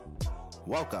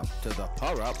Welcome to the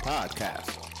Pour Up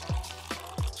Podcast.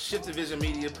 Shift Division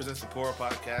Media presents the Pour Up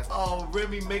Podcast. Oh,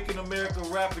 Remy making America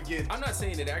rap again. I'm not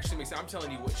saying it actually makes sense. I'm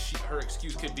telling you what her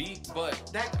excuse could be. But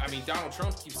Donald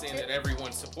Trump keeps saying that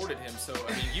everyone supported him. So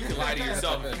you can lie to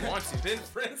yourself if you want to. Been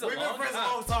friends a We've been friends a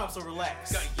long time, so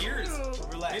relax. Got years.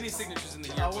 Relax. Many signatures in the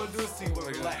year. I want to do this to you, but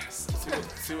relax.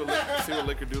 See what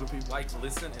liquor do to people. Like,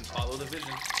 listen, and follow the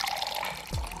vision.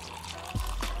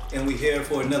 And we here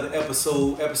for another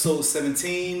episode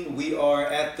 17. We are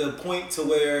at the point to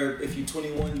where if you're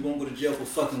 21, you won't go to jail for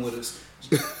fucking with us.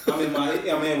 I'm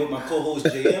here with my co-host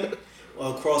JM.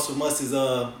 Across from us is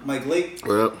Mike Lake.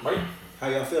 What up? Mike, how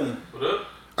y'all feeling? what up?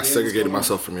 I segregated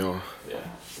myself from y'all. Yeah,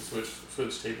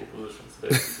 switch table positions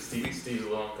today. Steve's a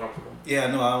little uncomfortable. Yeah,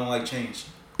 no, I don't like change.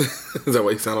 Is that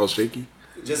why you sound all shaky?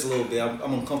 Just a little bit.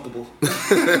 I'm uncomfortable. I'm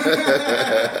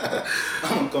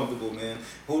uncomfortable, man.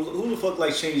 Who the fuck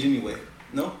likes change anyway?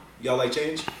 No? Y'all like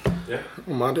change? Yeah. I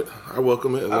don't mind it. I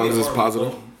welcome it as long as it's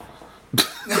positive.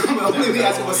 Maybe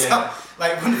asking what's up.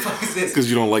 Like, what the fuck is this? Because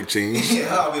you don't like change?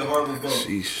 Yeah, I'll be a horrible bum.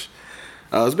 Sheesh.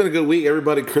 It's been a good week.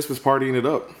 Everybody Christmas partying it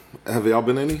up. Have y'all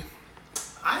been any?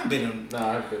 I ain't been in.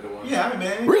 Nah, I've been to one. Yeah, I haven't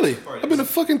been in. Really? I've been to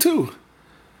fucking two.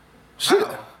 Shit.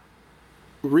 How?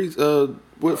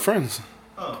 With friends.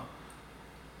 Oh.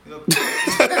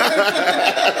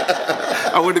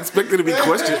 I wasn't expecting to be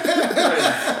questioned.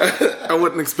 I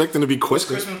wasn't expecting to be Which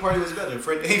questioned. Christmas party was better?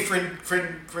 Friend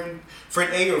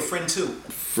A or friend 2?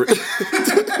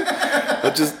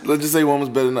 Let's just say one was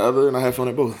better than the other, and I had fun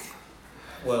at both.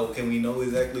 Well, can we know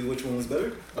exactly which one was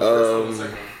better?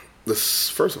 This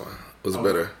first one was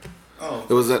better. Oh.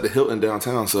 It was at the Hilton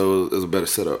downtown, so it was a better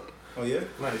setup. Oh yeah?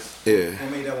 Nice. Yeah.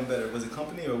 What made that one better? Was it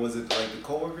company or was it like the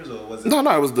coworkers or was it? No,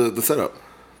 it was the setup.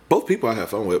 Both people I had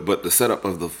fun with, but the setup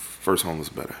of the first one was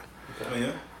better. Oh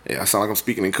yeah? Yeah, I sound like I'm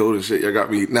speaking in code and shit. Y'all got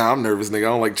me. Now I'm nervous, nigga. I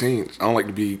don't like change. I don't like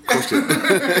to be questioned.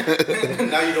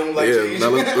 Now you don't like change? Now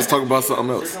let's talk about something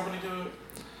Your else. company do it?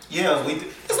 Yeah, we do.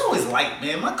 It's always like,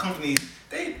 man, my company,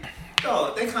 they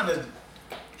kind of,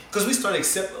 because we started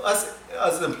accept us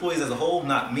as employees as a whole,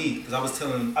 not me, because I've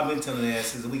been telling the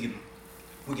asses that we can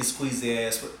squeeze their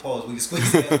ass with pause. We can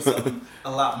squeeze their ass with something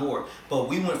a lot more. But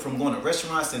we went from going to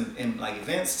restaurants and like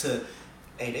events to,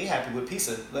 hey, they happy with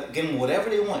pizza. Like, get them whatever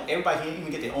they want. Everybody can even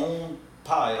get their own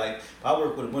pie. Like, I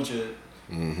work with a bunch of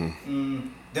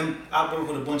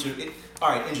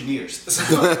engineers. So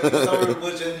I work with a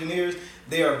bunch of engineers.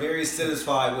 They are very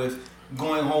satisfied with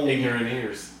going home. Ignorant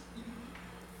ears.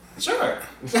 Sure.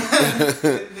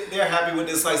 They're happy with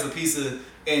this slice of pizza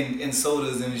and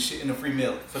sodas and shit and a free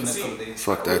meal for the next couple of days.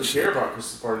 Fuck I that really shit. care about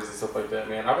Christmas parties and stuff like that,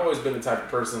 man. I've always been the type of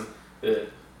person that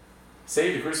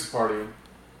save the Christmas party.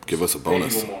 Give us a Pay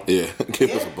bonus. people more. Yeah, give us a Yeah.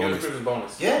 Give us a bonus. Christmas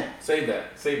bonus. Yeah. Save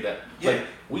that. Yeah. Like,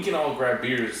 we can all grab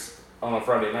beers on a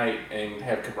Friday night and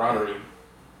have camaraderie.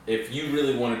 If you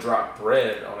really want to drop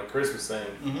bread on a Christmas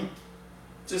thing,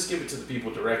 just give it to the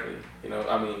people directly. You know,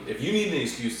 I mean, if you need an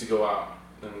excuse to go out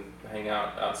and hang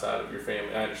out outside of your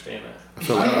family, I understand that.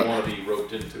 I don't want to be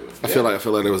roped into it. I feel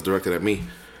like it was directed at me.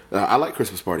 I like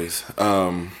Christmas parties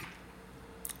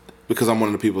because I'm one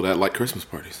of the people that like Christmas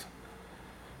parties.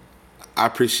 I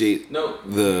appreciate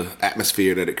the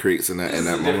atmosphere that it creates in that This is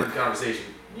a moment. different conversation.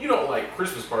 You don't like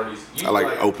Christmas parties. You I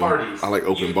like open parties.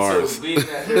 bars. So being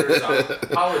that there is a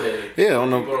holiday, Yeah, on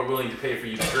the- people are willing to pay for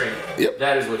you to drink. Yep.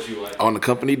 That is what you like. On the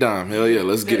company dime. Hell yeah,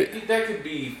 let's get it. That could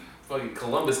be fucking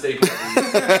Columbus Day parties.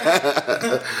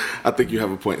 I think you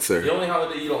have a point, sir. The only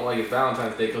holiday you don't like is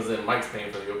Valentine's Day because then Mike's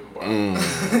paying for the open bar.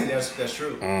 That's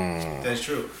true. That's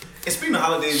true. And speaking of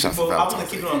holidays, Shouts to I want to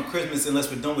Valentine's keep it on Christmas unless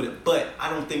we're done with it. But I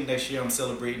don't think next year I'm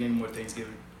celebrating any more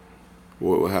Thanksgiving.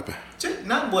 What happened? Just,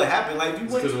 not what happened. Like you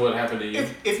Because of what happened to you.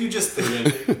 if you just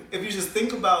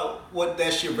think about what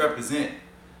that shit represent,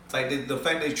 like the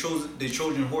fact they chose the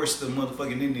Trojan horse, the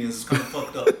motherfucking Indians, is kind of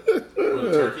fucked up. With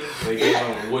a turkey. They gave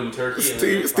him a wooden turkey.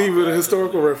 Steve with a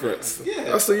historical reference.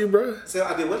 Yeah. I see you, bro. So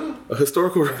I did what? A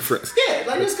historical reference. Yeah,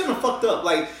 like it's kind of fucked up.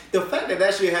 Like the fact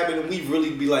that shit happened, and we really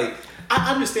be like,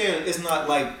 I understand it's not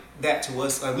like that to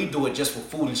us. Like we do it just for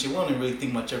food and shit. We don't even really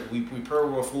think much of it. We prepare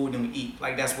raw food and we eat.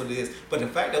 Like that's what it is. But the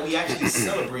fact that we actually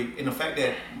celebrate, and the fact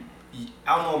that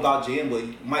I don't know about JM,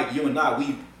 but Mike, you and I,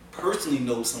 we personally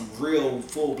know some real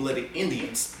full-blooded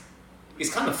Indians. It's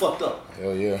kind of fucked up.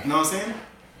 Hell yeah. You know what I'm saying?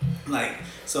 Like,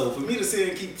 so for me to sit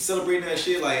and keep celebrating that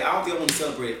shit, like I don't think I want to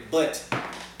celebrate it, but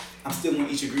I'm still gonna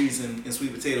eat your greens and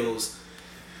sweet potatoes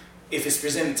if it's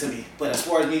presented to me. But as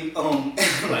far as me,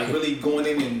 like really going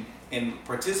in and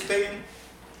participating,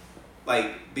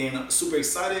 like being super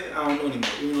excited, I don't know anymore.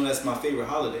 Even though that's my favorite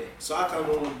holiday, so I kind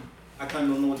of I kind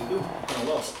of don't know what to do. I'm kind of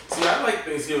lost. See, I like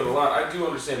Thanksgiving a lot. I do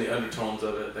understand the undertones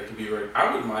of it. That can be very.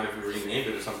 I wouldn't mind if we renamed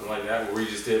it or something like that, where we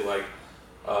just did like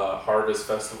Harvest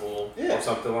Festival or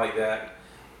something like that,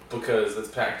 because that's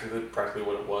practically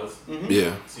what it was. Mm-hmm.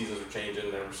 Yeah. Seasons were changing.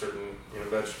 There were certain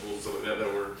vegetables like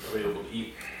that were available to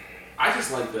eat. I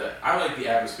just like I like the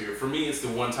atmosphere. For me, it's the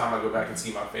one time I go back and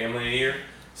see my family a year.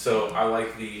 So I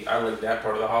like that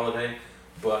part of the holiday.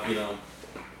 But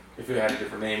if it had a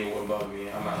different name, it wouldn't bother me.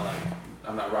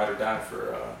 I'm not ride or die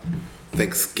for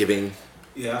Thanksgiving.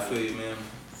 Yeah, I feel you, man.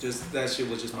 Just that shit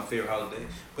was just my favorite holiday.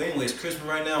 But anyway, it's Christmas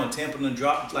right now, and Tampa done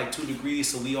dropped like 2 degrees,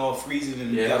 so we all freezing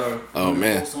and got our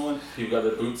coats on. People got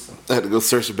their boots. I had to go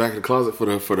search the back of the closet for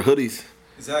the hoodies.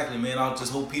 Exactly, man. I'll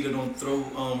just hope Peter don't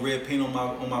throw red paint on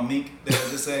my mink that I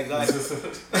just had, guys.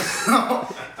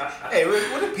 Hey,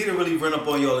 what if Peter really run up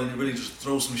on y'all and really just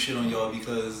throw some shit on y'all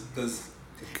because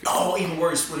even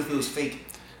worse, what if it was fake?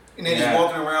 And then he's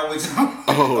walking around with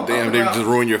oh damn, they just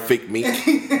ruined your fake mink.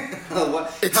 How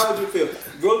would you feel?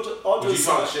 Would you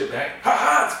talk shit back?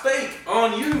 Ha it's fake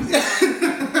on you. You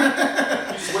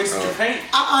just wasted your paint.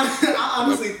 I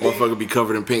honestly think motherfucker be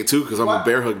covered in paint too, because I'm a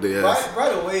bear hug their ass.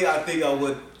 Right away, I think I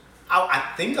would.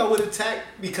 I think I would attack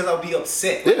because I'd be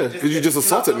upset. Yeah, because you just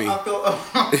assaulted me. I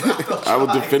felt I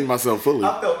would defend myself fully.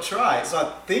 I felt tried, so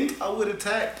I think I would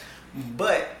attack.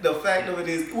 But the fact of it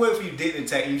is, what if you didn't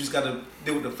attack and you just got to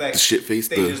deal with the fact shit face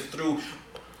they just threw.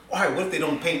 All right, what if they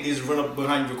don't paint? They just run up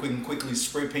behind you real quick and quickly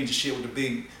spray paint your shit with a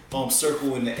big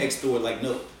circle and the X door like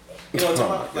no. You know what I'm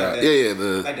talking about? Like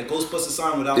that, like the Ghostbuster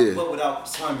sign without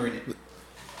Slimer in it.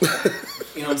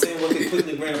 You know what I'm saying? What if they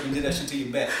quickly ran up and did that shit to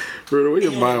your back? Bro, the way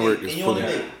your mind work is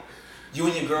funny. You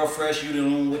and your girl fresh, you the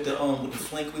one with the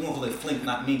flink. We gonna call it flink,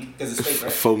 not mink, because it's fake, right?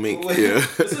 Faux mink, yeah.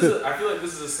 I feel like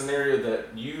this is a scenario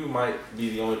that you might be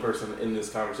the only person in this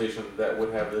conversation that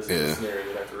would have this scenario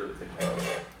that I have to really think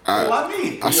about. Why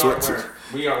me?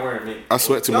 We aren't wearing mink. I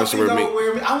sweat too much to wear mink.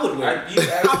 I would wear it.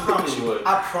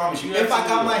 I promise you. If I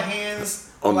got my hands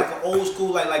on like an old school,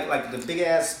 like the big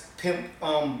ass pimp,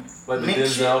 like the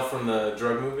Denzel shit from the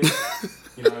drug movie.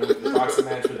 The boxing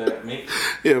match with that mink.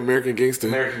 Yeah, American Gangster.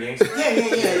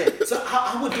 Yeah. So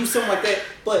I would do something like that,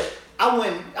 but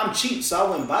I'm cheap, so I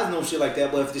wouldn't buy no shit like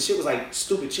that. But if the shit was like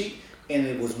stupid cheap and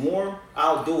it was warm,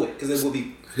 I'll do it because it would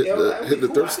be hit the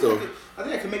thrift store. I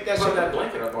think I can make that shit. That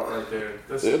blanket I bought right there.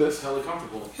 That's hella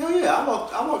comfortable. Hell yeah, I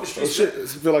walk the streets. Oh shit! I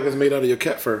feel like it's made out of your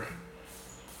cat fur.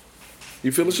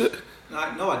 You feel the shit?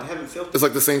 No, I haven't felt it. It's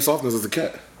like the same softness as a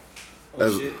cat.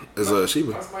 Shit. As a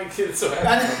Sheba. That's my kid so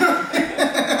happy.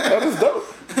 That is dope.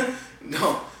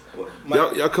 No.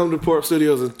 Y'all come to Pour Up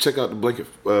Studios and check out the blanket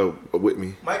with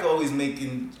me. Mike always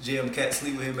making Jam Cat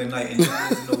sleep with him at night and he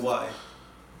doesn't know why.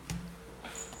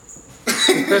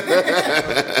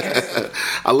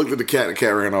 I looked at the cat and the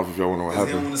cat ran off if y'all want to know what happened.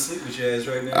 He don't want to sleep with your ass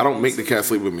right now. I don't make the cat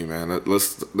sleep with me, man.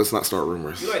 Let's not start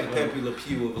rumors. You like the Pepe Le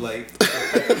Pew of like...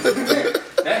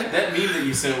 That meme that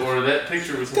you sent or that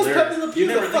picture was hilarious. Pepe Le Pew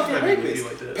is a fucking rapist.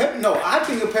 I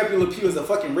think of Pepe Le Pew as a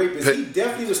fucking rapist. He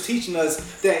definitely was teaching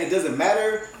us that it doesn't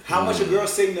matter how much a girl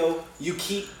say no, you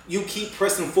keep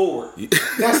pressing forward.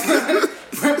 That's not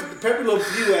Pepe Le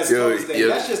Pew as told us that.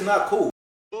 That's just not cool.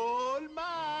 Old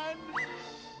man.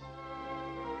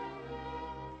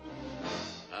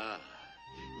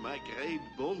 My great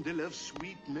bundle of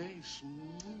sweetness.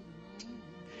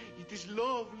 It is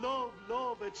love, love,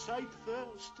 love at sight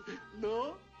first.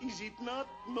 No? Is it not?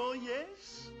 No,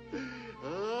 yes?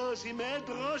 Oh, the mad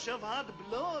rush of hot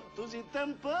blood to the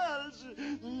temples.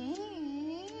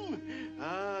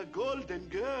 Golden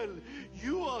girl,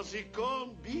 you are the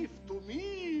corned beef to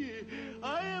me.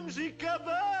 I am the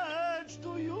cabbage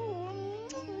to you.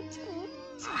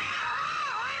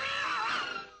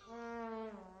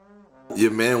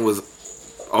 Your man was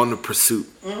on the pursuit.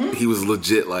 Mm-hmm. He was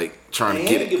legit trying to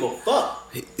get it. He didn't give a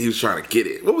fuck. He was trying to get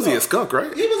it. What was he, a skunk,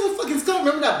 right? He was a fucking skunk.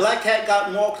 Remember that black cat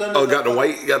got walked under? Oh, got the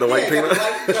white paint on? Got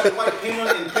the white paint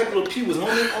on and Pepe Le Pew was on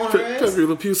her ass. Pepe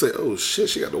Le Pew said, oh shit,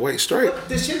 she got the white stripe. But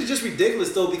this shit is just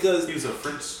ridiculous though because... He was a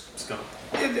French skunk.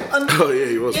 Oh yeah,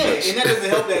 he was French. And that doesn't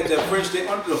help that the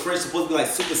French supposed to be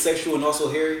super sexual and also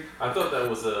hairy. I thought that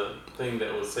was a thing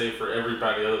that was safe for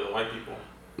everybody other than white people.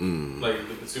 Like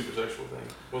the super sexual thing.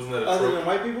 Wasn't that a trope? Other than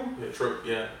white people? Yeah, trope,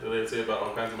 yeah. Did they say about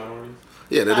all kinds of minorities?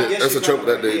 Yeah, that's a trope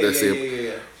that they say.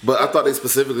 Yeah. But I thought they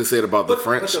specifically said about the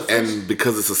French, and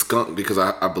because it's a skunk, because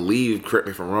I believe, correct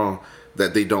me if I'm wrong,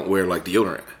 that they don't wear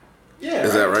deodorant. Yeah,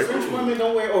 is that right? French women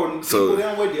don't wear, or people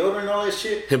don't wear deodorant and all that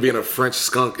shit. Him being a French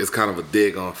skunk is kind of a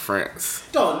dig on France.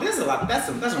 No, there's a lot. That's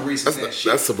some racist ass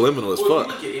shit. That's subliminal as fuck.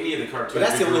 If you look at any of the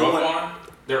cartoons we grew up on,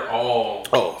 they're all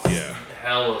yeah.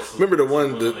 hella. Remember the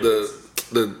one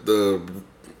the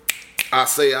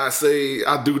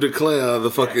I do declare the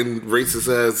fucking racist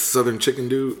ass Southern chicken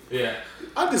dude. Yeah.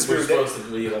 I disagree We're with that. supposed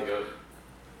to be like a.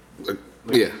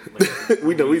 Yeah.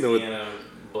 We know it.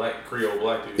 Black Creole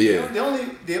black dude. Yeah.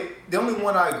 The only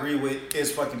one I agree with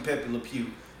is fucking Pepe Le Pew.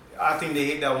 I think they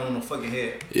hit that one on the fucking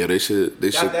head. Yeah, they should.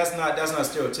 That's not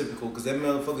stereotypical because them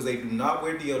motherfuckers, they do not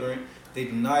wear deodorant. They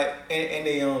do not, and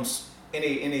they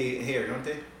hair, don't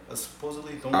they?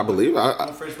 Supposedly, don't. I believe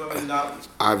French women not.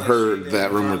 I've like, heard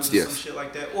that rumor. Yes. Some shit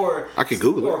like that, or I can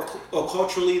Google it. Or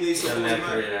culturally, they supposed to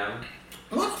not.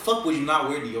 Why the fuck would you not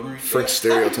wear deodorant? French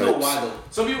stereotypes. I don't know why though.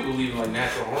 Some people believe in like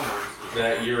natural hormones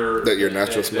that your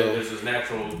natural smell. That there's this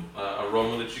natural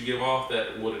aroma that you give off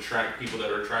that would attract people that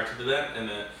are attracted to that, and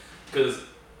that because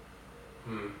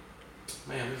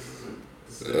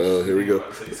this is here we go.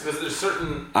 Because there's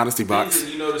certain honesty box that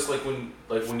you notice like when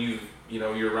you're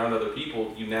around other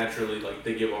people, you naturally like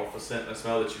they give off a scent, a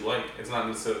smell that you like. It's not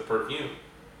necessarily perfume.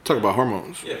 Talk about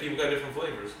hormones. Yeah, people got different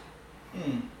flavors.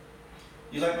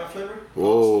 You like my flavor?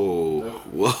 Whoa.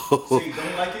 Whoa. So you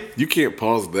don't like it? You can't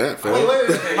pause that, fam. Wait.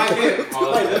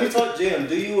 Let me talk, Jim.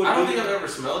 Do you? I don't think I've ever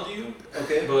smelled you.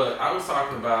 Okay. But I was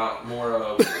talking about more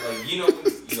of like I'm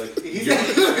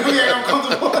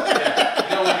comfortable.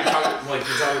 when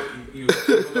you're talking you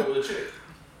hook up with a chick.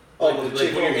 When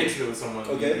you're intimate with someone.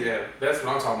 Okay. Yeah, that's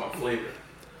what I'm talking about, flavor.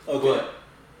 Okay. But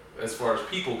as far as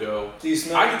people go, do you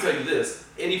smell? I can tell you this: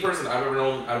 any person I've ever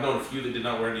known, I've known a few that did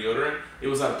not wear deodorant. It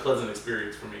was not a pleasant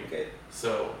experience for me. Okay.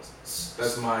 So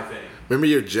that's my thing. Remember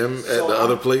your gym at the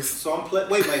other place? So I'm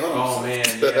wait, hold on. Oh man,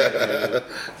 yeah.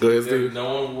 Go ahead, Steve.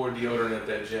 No one wore deodorant at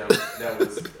that gym. That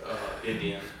was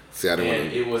Indian. See, I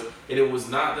didn't want it was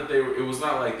not that it was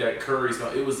not like that curry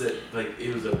smell. It was a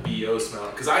BO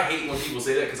smell. Because I hate when people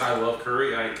say that because I love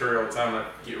curry. I eat curry all the time and I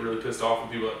get really pissed off when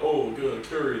people are like, oh, good,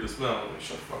 curry, the smell. I'm like,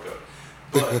 shut the fuck up.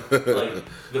 But like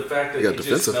the fact that it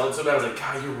just smelled so bad, I was like,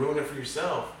 God, you ruined it for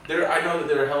yourself. I know that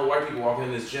there are hella white people walking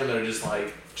in this gym that are just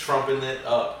like trumping it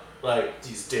up. Like,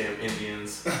 these damn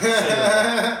Indians.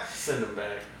 Send them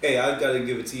back. Hey, I gotta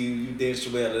give it to you. You danced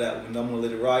your way out of that one. I'm gonna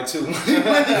let it ride too. You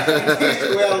danced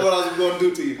your way out of what I was gonna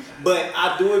do to you. But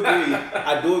I do agree.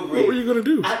 What were you gonna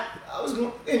do? I was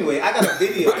going. Anyway, I got a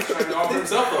video. He's trying to offer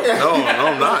himself up. No,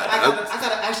 I'm not.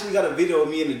 I actually got a video of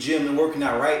me in the gym and working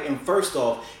out, right? And first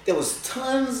off, there was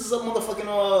tons of motherfucking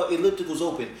ellipticals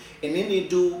open, and then the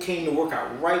dude came to work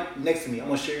out right next to me. I'm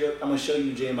gonna show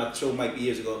you, Jim. I showed Mike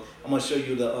years ago. I'm gonna show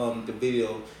you the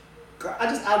video. I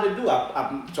just out of the do.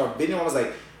 I started videoing. I was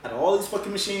like, out of all these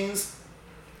fucking machines,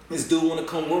 this dude want to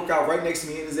come work out right next to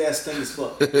me, and his ass stunk as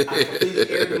fuck. I completely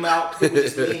aired him out. It was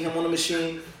just me and him on the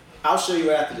machine. I'll show you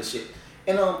after this shit.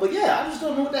 And but yeah, I just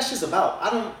don't know what that shit's about.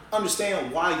 I don't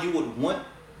understand why you would want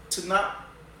to not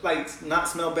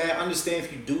smell bad. I understand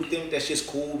if you do think that shit's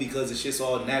cool because it's just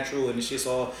all natural and it's just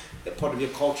all part of your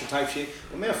culture type shit.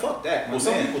 But man, fuck that. Well,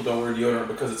 some people don't wear deodorant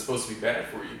because it's supposed to be bad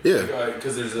for you. Yeah.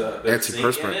 Because there's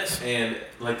zinc in it, and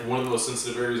like one of the most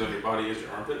sensitive areas on your body is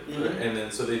your armpit, and then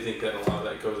so they think that a lot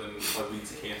of that goes in leads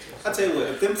to cancer. I tell you what,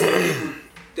 if them people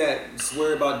that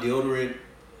swear about deodorant.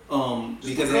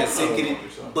 Because it has zinc in it,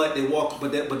 but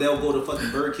they'll go to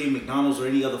fucking Burger King, McDonald's, or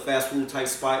any other fast food type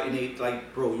spot, and they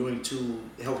like, bro, you ain't too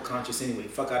health conscious anyway.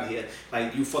 Fuck out of here.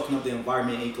 Like, you fucking up the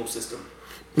environment and ecosystem.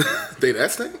 They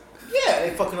that thing? Yeah, they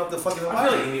fucking up the fucking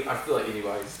environment. I feel like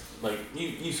anybody's like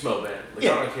you smell bad. Like,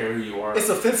 yeah. I don't care who you are. It's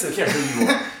offensive. I don't care who you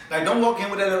are. Like, don't walk in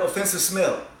with that offensive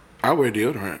smell. I wear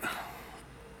deodorant.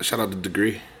 Shout out to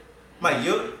Degree. When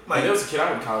there was a kid I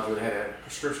went to college with that had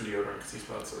prescription deodorant because he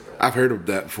smelled so bad. I've heard of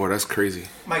that before. That's crazy.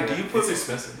 Mike, it's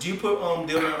expensive. Do you put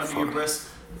deodorant under your breast?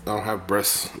 I don't have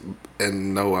breasts,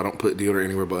 and no, I don't put deodorant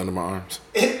anywhere but under my arms.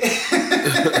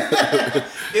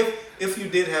 If you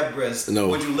did have breasts, no.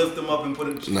 Would you lift them up and put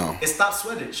it? No. It stops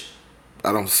sweatage.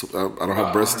 I don't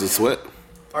have breasts to sweat.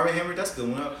 Arm & Hammer, that's a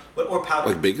good one. Or powder.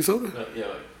 Like baking soda? Yeah,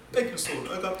 like baking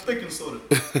soda. I got baking soda.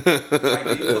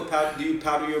 Like, do you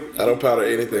powder your? I don't powder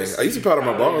anything. I used to powder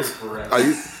my balls. I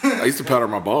used to powder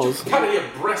my balls. Powder your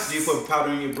breasts. Do you put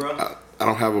powder in your bra? I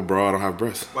don't have a bra. I don't have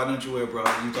breasts. Why don't you wear a bra?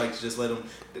 You like to just let him.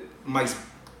 Mike's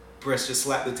breast just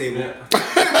slap the table. Yeah.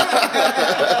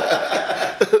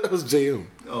 That was JM.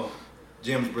 Oh,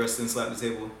 Jim's breast didn't slap the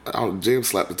table. JM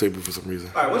slapped the table for some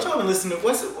reason. All right, what y'all been listening to?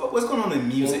 What's going on in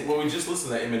music? Well, we just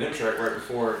listened to that Eminem track right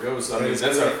before it goes. So, I mean,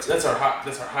 that's our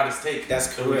hottest take. That's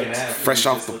correct. Fresh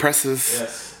off the presses.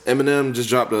 Yes. Eminem just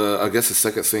dropped a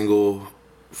second single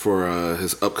for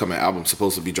his upcoming album.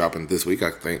 Supposed to be dropping this week, I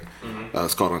think. Mm-hmm.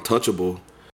 It's called Untouchable.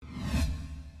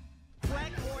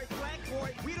 Black boy,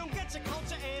 we don't get your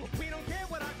culture and we don't care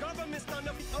what our government's done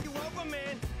to fuck you over,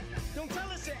 man. Don't tell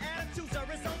us your attitudes are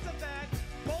results of that.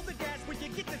 Roll the gas when you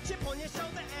get the chip on your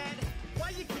shoulder and Why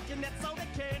you kicking that soda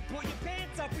can? Pull your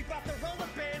pants up, we bout to roll a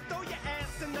band. Throw your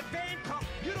ass in the van car.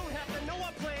 You don't have to know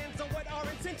our plans or what our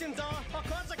intentions are. Our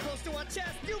cards are close to our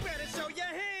chest. You better show your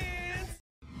hands.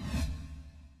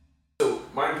 So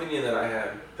my opinion that I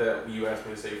had that you asked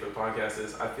me to say for the podcast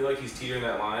is I feel like he's teetering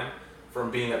that line from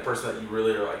being that person that you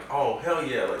really are like, oh hell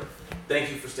yeah, like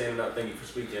thank you for standing up, thank you for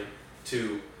speaking,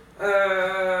 to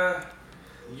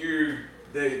you're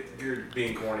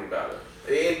being corny about it.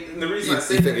 And the reason I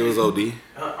say you think it was OD?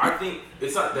 I think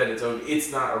it's not that it's OD.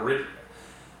 It's not original.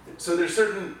 So there's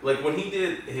certain, like when he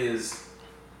did his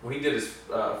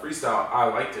freestyle, I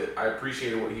liked it. I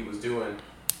appreciated what he was doing.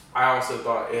 I also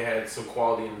thought it had some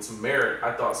quality and some merit.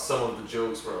 I thought some of the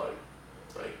jokes were like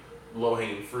low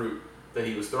hanging fruit that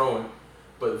he was throwing.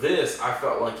 But this, I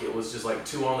felt like it was just like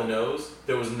too on the nose.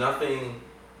 There was nothing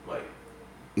like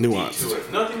Nuance deep to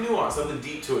it. Nothing nuanced, nothing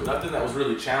deep to it, nothing that was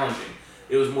really challenging.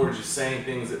 It was more just saying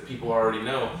things that people already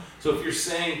know. So if you're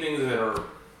saying things that are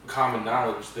common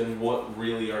knowledge, then what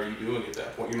really are you doing at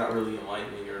that point? You're not really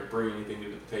enlightening or bringing anything to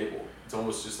the table. It's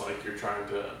almost just like you're trying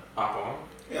to hop on.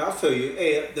 Yeah, I feel you.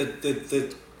 Hey,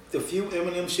 the few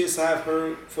Eminem shits I've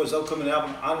heard for his upcoming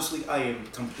album, honestly, I am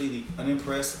completely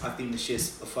unimpressed. I think the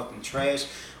shit's a fucking trash.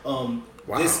 Wow.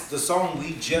 The song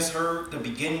we just heard, the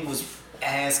beginning was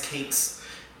ass cakes.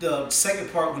 The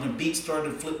second part, when the beat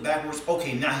started to flip backwards,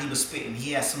 okay, now he was spitting.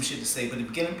 He had some shit to say. But the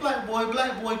beginning, black boy,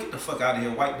 get the fuck out of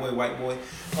here, white boy.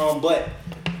 But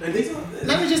not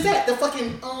even just that, the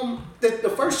fucking the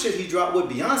first shit he dropped with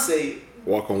Beyonce,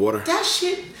 Walk on Water. that's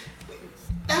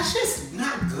just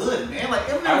not good, man. Like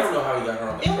Eminem, I don't know how he got her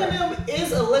on the track. Eminem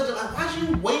is a legend. Like, why'd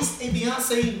you waste a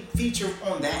Beyonce feature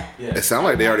on that? Yeah. It sounded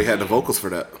like they already had the vocals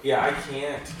for that. Yeah, I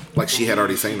can't. Like she had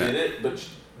already She sang that. did it, but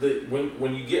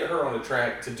when you get her on the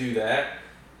track to do that,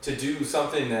 to do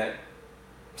something that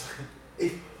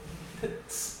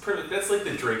that's like the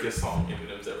Drakest song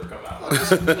Eminem's ever come out.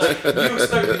 Like, you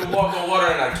expect me to walk on water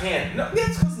and I can't. No,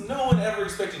 that's because no one ever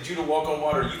expected you to walk on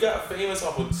water. You got famous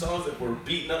off of songs that were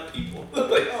beating up people,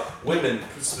 like women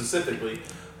specifically.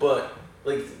 But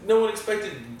like no one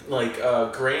expected like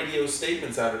grandiose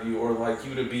statements out of you or like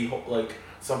you to be like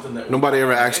something that Nobody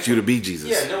ever asked you to be Jesus.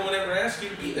 Yeah, no one ever asked you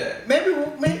to be that.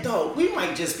 Dog, we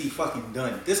might just be fucking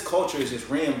done. This culture is just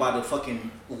ran by the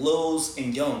fucking Lils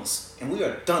and Youngs, and we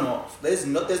are done off. There's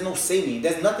no saving.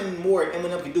 There's nothing more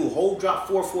Eminem can do. Whole drop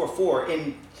 444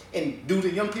 and do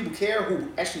the young people care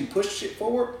who actually push shit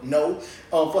forward? No.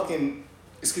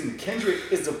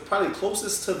 Kendrick is probably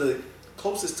closest to the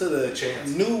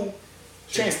Chance. new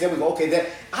Chance. There we go.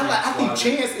 Okay, I think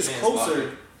Chance is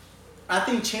closer. I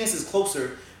think Chance is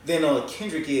closer than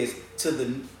Kendrick is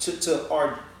to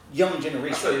our young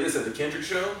generation. I'll tell you this, at the Kendrick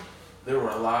show, there were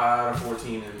a lot of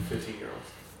 14 and 15 year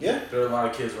olds. Yeah. There were a lot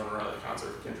of kids running around at the concert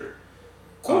for Kendrick.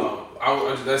 Cool.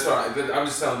 I'm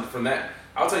just telling from that.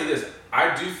 I'll tell you this.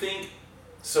 I do think.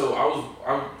 So I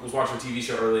was watching a TV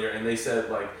show earlier, and they said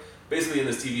like basically in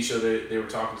this TV show they were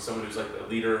talking to someone who's like the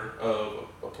leader of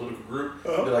a political group.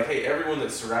 Uh-huh. They're like, hey, everyone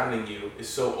that's surrounding you is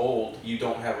so old, you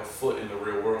don't have a foot in the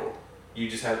real world. You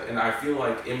just have, and I feel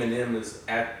like Eminem is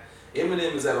at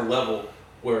a level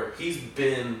where he's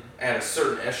been at a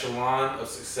certain echelon of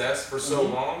success for so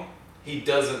long, he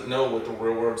doesn't know what the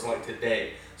real world's like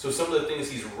today. So some of the things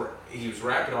he was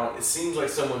rapping on, it seems like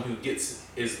someone who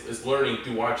is learning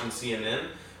through watching CNN.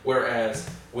 Whereas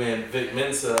when Vic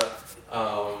Mensa,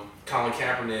 Colin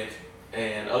Kaepernick,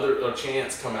 and other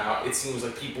Chance come out, it seems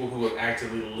like people who have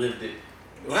actively lived it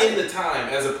in the time,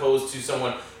 as opposed to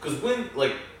someone. Because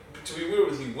to be real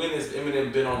with you, when has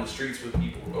Eminem been on the streets with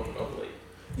people of late?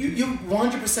 You're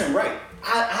 100% right.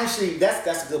 I actually, that's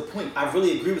a good point. I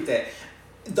really agree with that.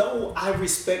 Though I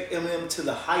respect Eminem to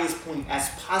the highest point as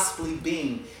possibly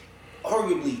being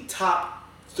arguably top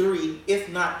 3, if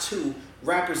not 2,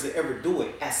 rappers that ever do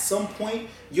it. At some point,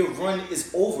 your run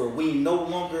is over when you no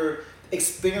longer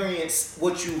experience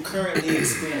what you currently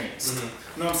experience.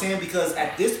 You know what I'm saying? Because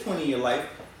at this point in your life,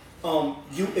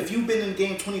 if you've been in the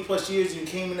game 20 plus years and you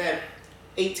came in at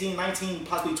 18, 19,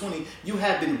 possibly 20, you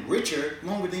have been richer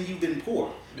longer than you've been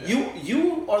poor. Yeah.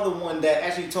 You are the one that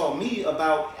actually taught me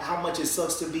about how much it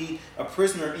sucks to be a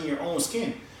prisoner in your own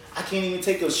skin. I can't even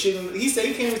take a shit he said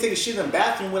he can't even take a shit in the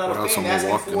bathroom without a fan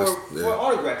asking for an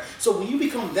autograph. So when you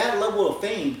become that level of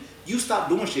fame, you stop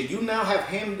doing shit. You now have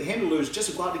handlers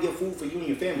just to go out to get food for you and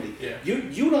your family. Yeah.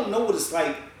 You don't know what it's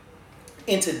like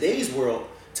in today's world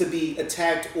to be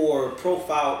attacked or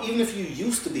profiled, even if you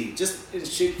used to be. Just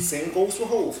shit, same goes for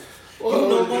Hov. You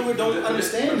no longer don't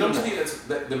understand. Don't you think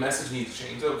that the message needs to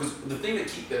change though? Because the thing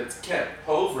that's kept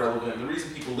Hove relevant, and the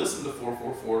reason people listen to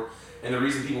 444, and the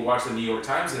reason people watch the New York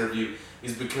Times interview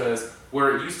is because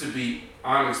where it used to be,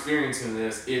 I'm experiencing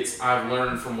this, it's I've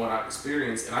learned from what I've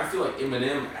experienced, and I feel like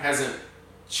Eminem hasn't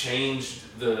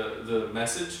changed the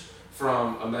message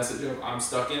from a message of I'm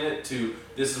stuck in it to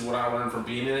this is what I learned from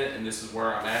being in it, and this is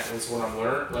where I'm at, and this is what I've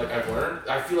learned.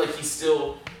 I feel like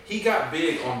he got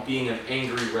big on being an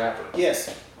angry rapper.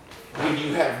 Yes. When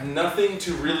you have nothing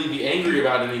to really be angry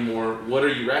about anymore, what are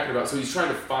you rapping about? So he's trying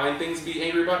to find things to be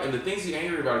angry about, and the things he's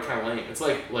angry about are kind of lame. It's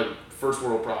like first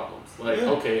world problems.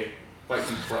 Okay, white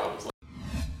people problems.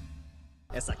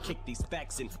 As I kick these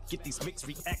facts and get these mixed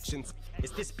reactions,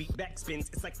 as this beat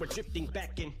backspins, it's like we're drifting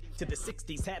back into the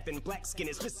 60s. Having black skin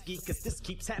is risky, cause this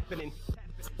keeps happening.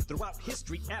 Throughout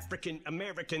history, African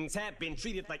Americans have been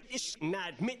treated like ish, and I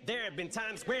admit there have been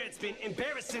times where it's been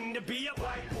embarrassing to be a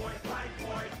white boy.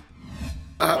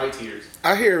 White tears.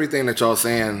 I hear everything that y'all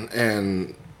saying,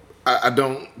 and I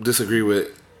don't disagree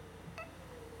with.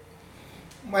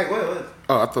 Mike, what?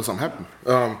 Oh, I thought something happened.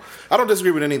 I don't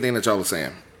disagree with anything that y'all are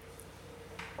saying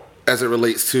as it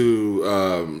relates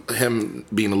to him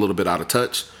being a little bit out of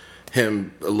touch,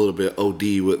 him a little bit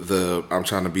OD with the I'm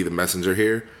trying to be the messenger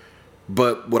here.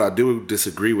 But what I do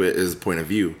disagree with is point of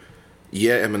view.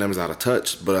 Yeah, Eminem's out of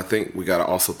touch, but I think we got to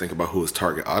also think about who his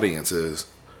target audience is.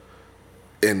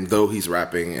 And though he's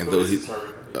rapping, and though he's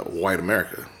white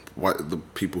America, the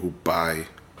people who buy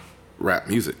rap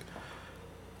music.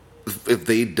 If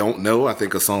they don't know, I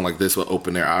think a song like this will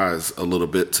open their eyes a little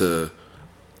bit to,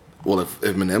 well, if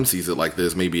Eminem sees it like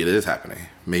this, maybe it is happening.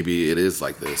 Maybe it is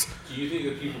like this. Do you think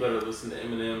the people that are listening to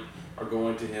Eminem are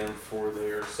going to him for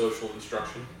their social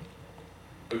instruction?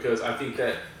 Because I think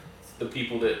that the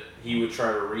people that he would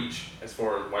try to reach, as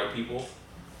far as white people,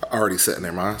 already set in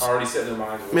their minds.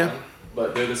 Yeah.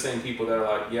 But they're the same people that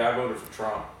are like, yeah, I voted for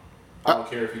Trump. I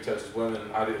don't care if he touches women.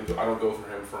 I don't go for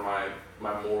him for my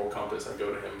moral compass. I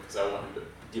go to him because I want him to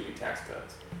give me tax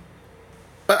cuts.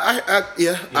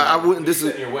 I wouldn't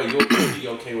disagree. You'll be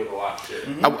okay with a lot of shit.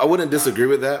 I wouldn't disagree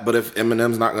with that, but if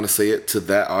Eminem's not going to say it to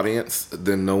that audience,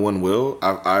 then no one will.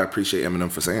 I appreciate Eminem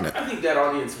for saying it. I think that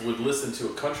audience would listen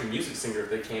to a country music singer if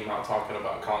they came out talking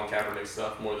about Colin Kaepernick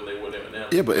stuff more than they would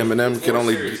Eminem. Yeah, but Eminem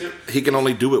can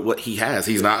only do it what he has.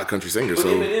 He's not a country singer. But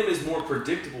so Eminem is more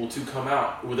predictable to come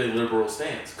out with a liberal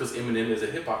stance because Eminem is a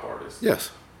hip hop artist.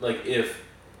 Yes. Like if.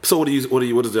 So what is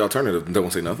the alternative?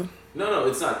 Don't say nothing. No,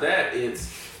 it's not that. It's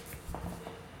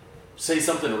say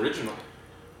something original.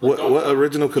 What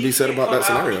original could be said about that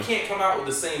scenario? He can't come out with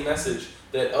the same message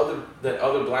that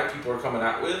other black people are coming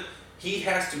out with. He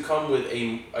has to come with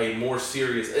a more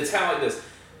serious. It's kind of like this.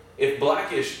 If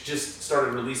Blackish just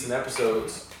started releasing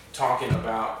episodes talking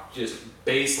about just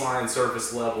baseline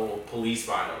surface level police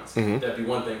violence, that'd be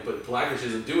one thing. But Blackish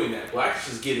isn't doing that.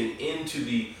 Blackish is getting into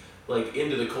the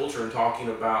culture and talking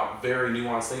about very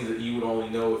nuanced things that you would only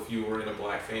know if you were in a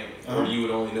black family, or you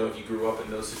would only know if you grew up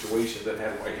in those situations that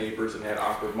had white neighbors and had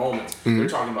awkward moments. They're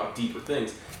talking about deeper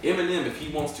things. Eminem, if he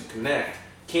wants to connect,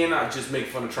 cannot just make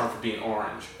fun of Trump for being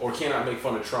orange, or cannot make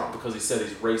fun of Trump because he said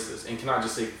he's racist, and cannot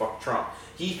just say fuck Trump.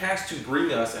 He has to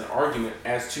bring us an argument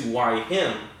as to why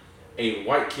him, a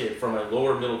white kid from a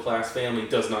lower middle class family,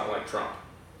 does not like Trump.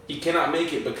 He cannot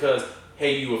make it because,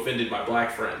 hey, you offended my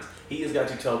black friends. He has got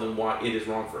to tell them why it is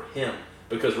wrong for him.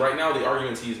 Because right now the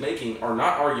arguments he's making are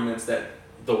not arguments that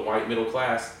the white middle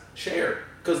class share.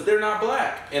 Because they're not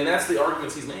black. And that's the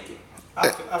arguments he's making. I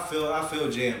feel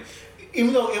Jam.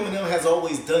 Even though Eminem has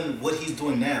always done what he's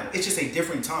doing now, it's just a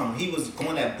different time. He was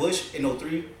going at Bush in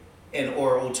 03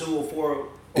 or 02, 04,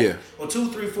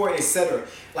 02, 3, 4, etc.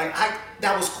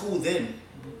 That was cool then.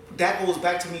 That goes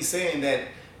back to me saying that,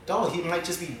 dog, he might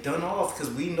just be done off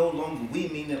because we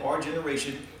meaning our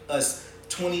generation, us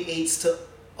 28s to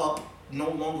up, no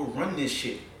longer run this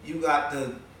shit. You got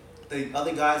the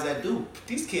other guys that do.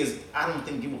 These kids, I don't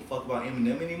think give a fuck about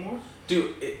Eminem anymore.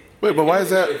 Dude, wait, but why is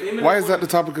that the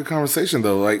topic of conversation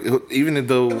though? Like, even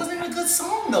though it wasn't even a good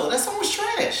song though. That song was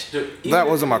trash. Dude, that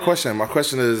wasn't my question. My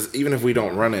question is, even if we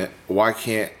don't run it, why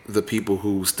can't the people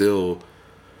who still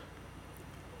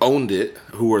owned it,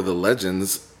 who are the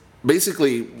legends,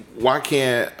 basically, why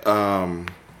can't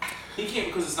he can't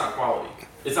because it's not quality.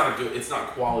 It's not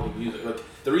quality music. Like,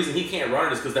 the reason he can't run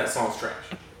it is because that song's trash.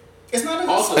 It's not a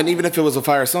good song. And even if it was a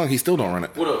fire song, he still don't run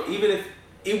it. Well, no, even if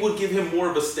it would give him more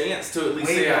of a stance to at least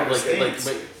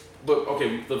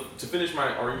to finish my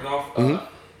argument off,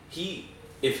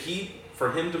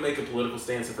 for him to make a political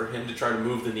stance and for him to try to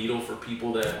move the needle for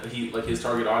people that he like his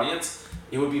target audience,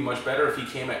 it would be much better if he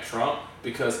came at Trump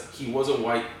because he was a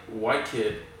white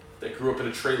kid that grew up in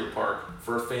a trailer park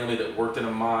for a family that worked in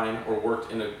a mine or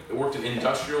worked in an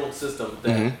industrial system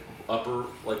that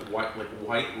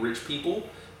white rich people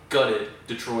gutted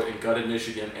Detroit and gutted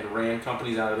Michigan and ran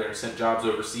companies out of there and sent jobs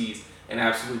overseas and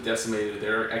absolutely decimated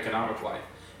their economic life.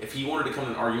 If he wanted to come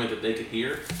to an argument that they could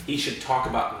hear, he should talk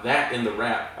about that in the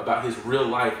rap, about his real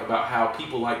life, about how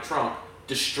people like Trump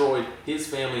destroyed his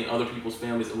family and other people's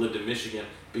families that lived in Michigan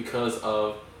because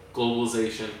of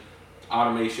globalization,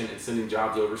 automation, and sending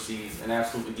jobs overseas, and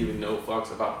absolutely giving no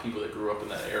fucks about people that grew up in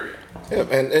that area. Yeah,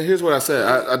 and here's what I said.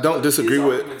 I don't disagree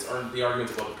with. Arguments are the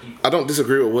arguments of other people. I don't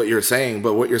disagree with what you're saying,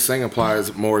 but what you're saying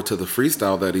applies more to the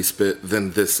freestyle that he spit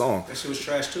than this song. That shit was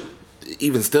trash too.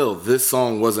 Even still, this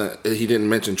song wasn't. He didn't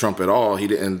mention Trump at all. He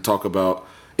didn't talk about.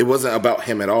 It wasn't about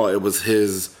him at all. It was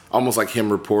his, almost like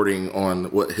him reporting on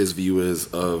what his view is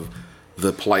of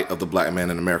the plight of the black man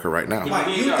in America right now.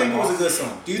 Mike, you think it was a good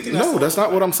song? Do you think? No, that's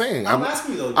not what I'm saying. I'm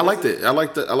asking you though. I liked it. I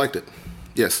liked it.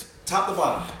 Yes. Top to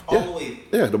bottom, all the way.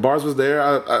 Yeah, the bars was there.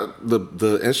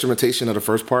 The instrumentation of the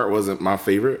first part wasn't my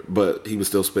favorite, but he was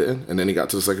still spitting. And then he got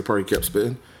to the second part, he kept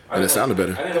spitting, and it sounded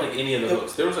better. I didn't like any of the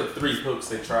hooks. There was like 3 hooks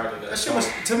they tried in that song.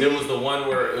 There was the one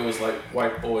where it was like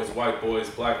white boys, black boys,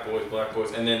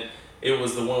 and then it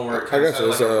was the one where it kind of sounded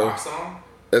like a rock song.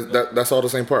 That's all the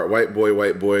same part. White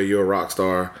boy, you're a rock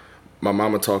star. My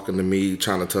mama talking to me,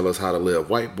 trying to tell us how to live.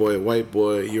 White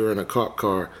boy, you're in a cop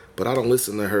car, but I don't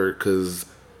listen to her because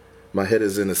my head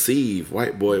is in a sieve.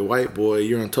 White boy,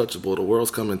 you're untouchable. The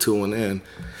world's coming to an end.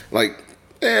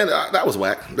 That was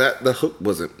whack. The hook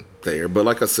wasn't there. But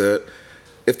like I said,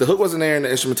 if the hook wasn't there and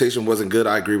the instrumentation wasn't good,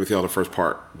 I agree with y'all. The first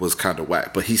part was kind of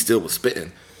whack, but he still was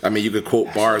spitting. I mean, you could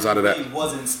quote bars out of that. It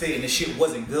wasn't spitting. The shit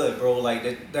wasn't good, bro. Like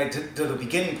the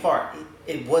beginning part,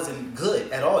 it wasn't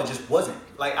good at all. It just wasn't.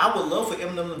 Like, I would love for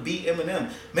Eminem to beat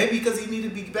Eminem. Maybe because he needed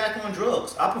to be back on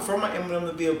drugs. I prefer my Eminem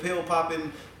to be a pill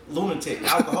popping lunatic,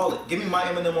 alcoholic. Give me my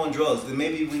Eminem on drugs, then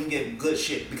maybe we can get good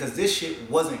shit. Because this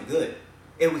shit wasn't good.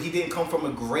 He didn't come from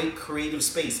a great creative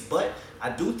space, but I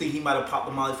do think he might have popped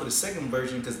the molly for the second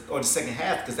version, or the second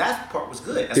half, because that part was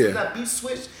good. As soon as that beat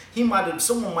switched,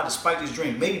 someone might have spiked his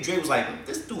drink. Maybe Dre was like,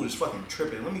 "This dude is fucking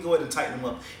tripping. Let me go ahead and tighten him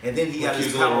up." And then he had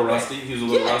his power back. He was a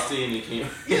little rusty, and he came.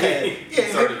 He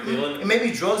started feeling. And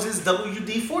maybe drugs is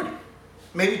WD-40.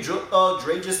 Maybe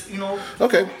Dre just,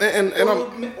 okay, and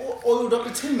oiled up the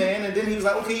Tin Man, and then he was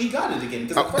like, okay, he got it again.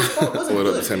 Because the first part wasn't good.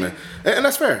 Up the Tin Man. And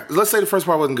that's fair. Let's say the first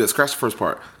part wasn't good. Scratch the first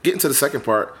part. Get into the second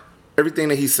part. Everything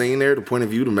that he's saying there, the point of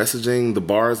view, the messaging, the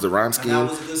bars, the rhyme scheme. And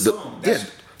that was a good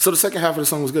song. So the second half of the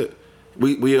song was good.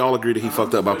 We all agree that he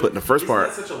fucked up by putting the first part.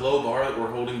 Isn't that such a low bar that we're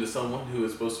holding to someone who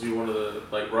is supposed to be one of the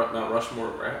Mount Rushmore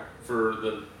of rap for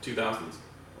the 2000s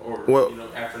or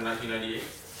after 1998?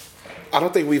 I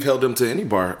don't think we've held him to any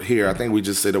bar here. I think we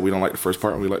just say that we don't like the first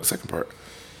part and we like the second part.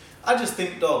 I just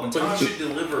think, dog. But he should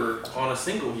deliver on a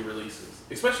single he releases,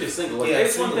 especially a single. Like,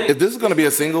 it's one thing. If this is going to be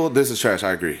a single, this is trash.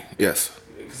 I agree. Yes.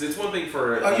 Because it's one thing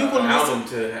for an album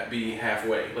to be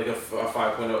halfway, like a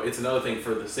 5.0. It's another thing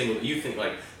for the single that you think,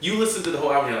 like, you listen to the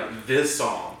whole album, you're like, this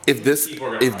song. If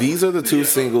these are the two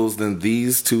singles, then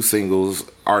these two singles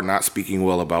are not speaking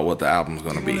well about what the album's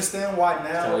going to be. You understand why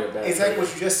now? Exactly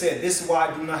what you just said. This is why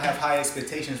I do not have high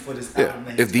expectations for this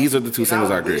album. If these are the two singles,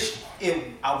 I agree.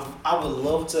 I would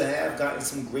love to have gotten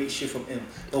some great shit from him.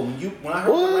 But when I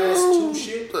heard the last two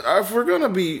shit, if we're gonna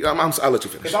be, I'll let you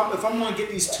finish. If I'm gonna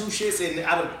get these two shits and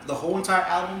out of the whole entire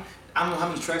album, I don't know how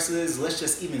many tracks it is. Let's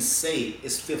just even say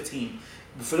it's 15.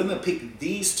 But for them to pick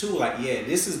these two, like, yeah,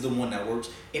 this is the one that works,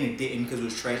 and it didn't because it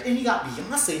was trash. And you got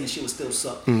Beyonce and the shit would still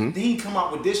suck. Mm-hmm. Then he come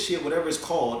out with this shit, whatever it's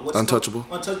called. Untouchable,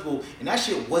 and that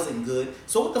shit wasn't good.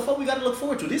 So what the fuck we got to look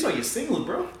forward to? These are your singles,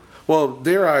 bro. Well,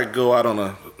 dare I go out on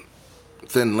a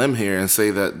thin limb here and say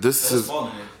that this has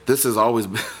always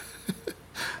been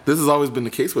this has always been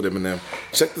the case with Eminem.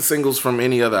 Check the singles from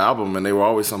any other album, and they were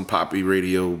always some poppy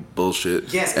radio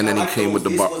bullshit. Yes, and then he came with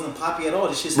the bar. This wasn't poppy at all.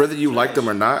 This shit's whether you liked them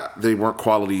or not, they weren't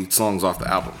quality songs off the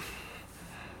album.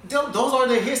 Those are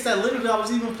the hits that literally I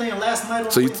was even playing last night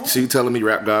on. So you telling me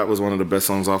Rap God was one of the best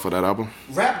songs off of that album?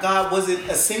 Rap God wasn't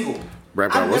a single.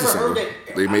 Rap God was a single.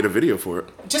 They made a video for it.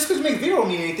 Just because you make a video don't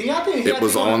mean anything. It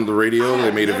was on the radio.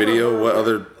 They made a video.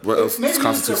 What else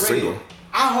constitutes a single?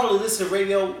 I hardly listen to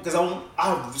radio because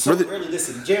I so rarely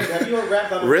listen. Jeremy, have you heard Rap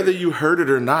God? Whether you heard it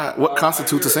or not, what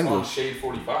constitutes a single? On Shade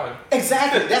 45.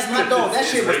 Exactly. That's not dog. That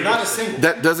shit was not a single.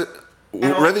 That doesn't.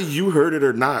 Whether you heard it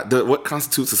or not, what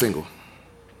constitutes a single?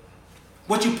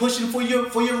 What you pushing for your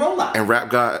rollout? And Rap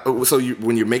God. So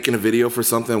when you're making a video for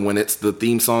something, when it's the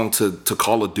theme song to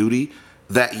Call of Duty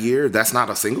that year, that's not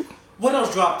a single. What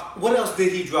else dropped? What else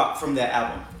did he drop from that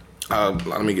album?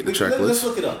 Let me get the track Let's list.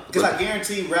 look it up. Because I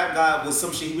guarantee Rap God was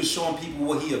some shit. He was showing people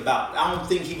what he about. I don't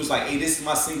think he was like, hey, this is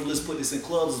my single. Let's put this in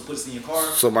clubs. Let's put this in your car.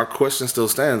 So my question still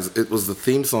stands. It was the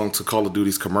theme song to Call of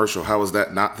Duty's commercial. How is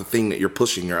that not the thing that you're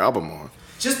pushing your album on?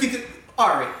 Just because, all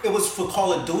right, it was for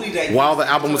Call of Duty that While the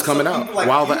album was coming out.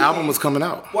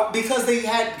 Because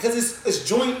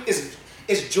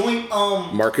it's joint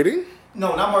Marketing?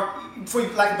 No, not mark. For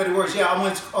lack of better words, yeah, I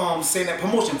went saying that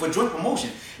promotion for joint promotion.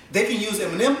 They can use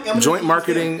Eminem Joint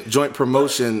marketing, joint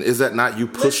promotion. Is that not you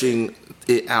pushing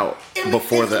it out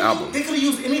before the album? They could have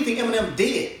used anything Eminem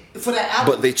did for that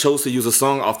album. But they chose to use a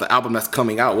song off the album that's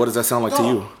coming out. What does that sound like to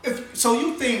you? So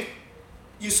you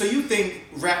think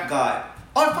Rap God?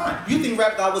 Oh, fine. You think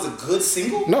Rap God was a good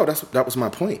single? No, that was my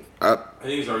point. I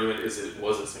think his argument is it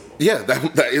was a single. Yeah,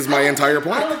 that is my entire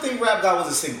point. I don't think Rap God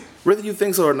was a single. Whether you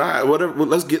think so or not, whatever. Well,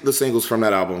 let's get the singles from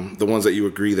that album, the ones that you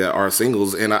agree that are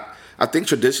singles. And I think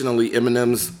traditionally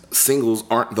Eminem's singles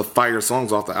aren't the fire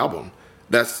songs off the album.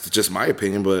 That's just my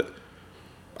opinion, but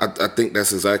I think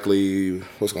that's exactly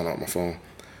what's going on with my phone.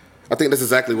 I think that's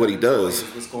exactly what he does.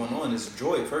 What's going on is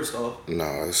Joy, first off.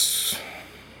 No,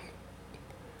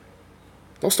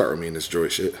 don't start with me in this Droid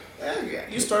shit. Yeah,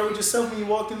 you started with yourself when you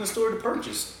walked in the store to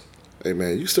purchase. Hey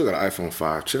man, you still got an iPhone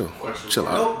 5. Chill out.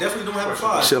 Nope, definitely don't have a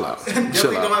 5. Chill out.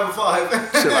 Definitely don't have a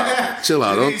 5. Chill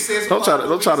out.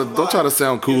 Don't try to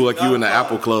sound cool like you in the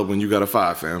Apple Club when you got a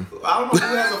 5, fam. I don't know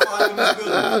who has a 5 in this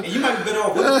building, and you might be better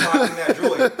off with a 5 than that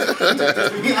Droid.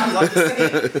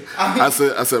 I'm just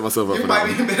saying. I set myself up for that one.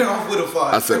 You might be better off with a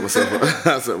 5. I set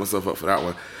myself up for that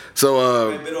one.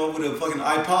 So better off with a fucking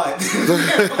iPod.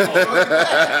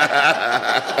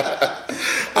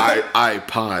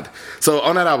 iPod. So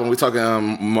on that album, we're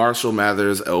talking Marshall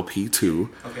Mathers LP2.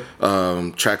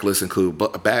 Okay. Track lists include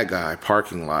Bad Guy,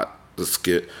 Parking Lot, The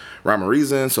Skit, Rhyme or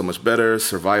Reason, So Much Better,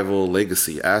 Survival,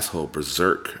 Legacy, Asshole,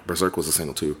 Berserk. Berserk was a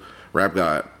single too. Rap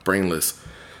God, Brainless,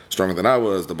 Stronger Than I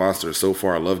Was, The Monster, So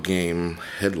Far, Love Game,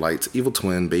 Headlights, Evil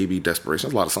Twin, Baby, Desperation.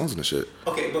 There's a lot of songs in this shit.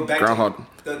 Okay, but back Groundhog.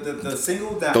 to the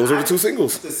single that those are the two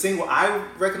singles. The single I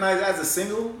recognize as a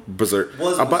single Berserk.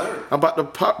 was I'm Berserk. about to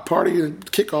party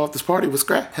and kick off this party with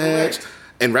Scratch. Correct.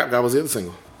 And Rap God was the other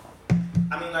single.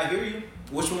 I mean, I hear you.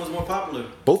 Which one was more popular?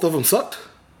 Both of them sucked.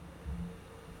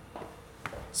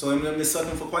 So Eminem been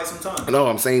sucking for quite some time. No,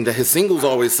 I'm saying that his singles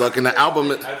always suck, and the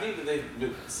album. I think that they've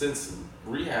been, since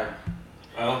Rehab.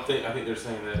 I think they're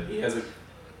saying that he hasn't.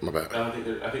 My bad. I think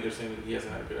they're saying that he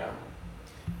hasn't had a good album.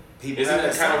 People Isn't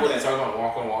that haven't kind of said what that. they're talking about?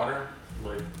 Walk on Water.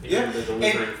 Like, Yeah,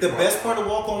 and the best part of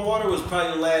Walk on Water was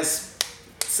probably the last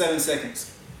 7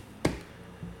 seconds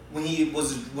when he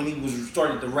was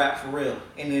started to rap for real,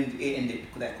 and then it ended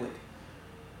that quick.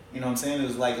 You know what I'm saying? It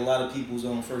was like a lot of people's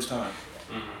on the first time.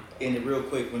 Ended real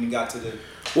quick when he got to the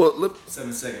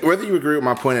 7 seconds. Whether you agree with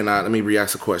my point or not, let me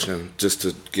re-ask the question just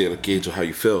to get a gauge of how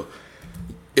you feel.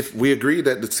 If we agree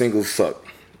that the singles suck,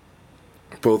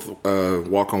 both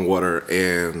Walk on Water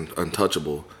and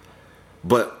Untouchable,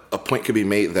 but a point could be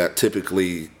made that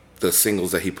typically the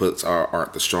singles that he puts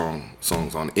aren't the strong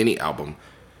songs on any album,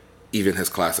 even his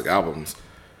classic albums.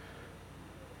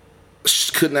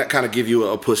 Couldn't that kind of give you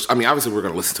a push? I mean, obviously we're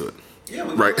going to listen to it. Yeah,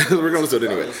 right. We're going to listen to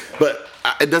it anyway. But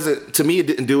it doesn't, to me, it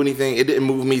didn't do anything. It didn't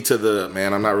move me to the,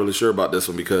 man, I'm not really sure about this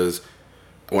one, because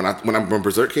when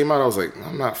Berserk came out, I was like,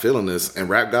 I'm not feeling this. And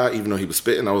Rap God, even though he was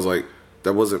spitting, I was like,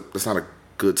 that's not a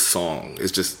good song.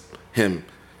 It's just him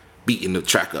beating the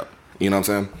track up. You know what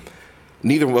I'm saying?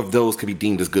 Neither of those could be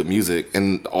deemed as good music.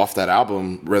 And off that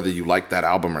album, whether you like that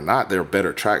album or not, there are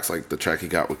better tracks, like the track he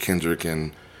got with Kendrick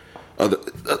and other.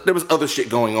 There was other shit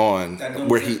going on that no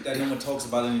one talks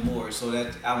about anymore. So that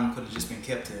album could have just been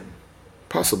kept to him.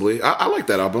 Possibly. I like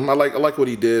that album. I like what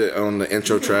he did on the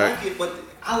intro track. Like it, but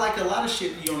I like a lot of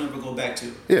shit you don't ever go back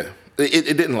to. Yeah,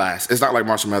 it didn't last. It's not like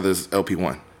Marshall Mathers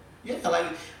LP1. Yeah,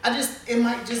 it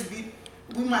might just be.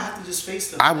 We might have to just face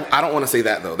the fact. I don't want to say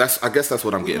that though. I guess that's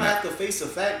what I'm getting at. We might have to face the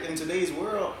fact in today's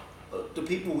world, the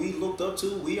people we looked up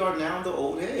to, we are now the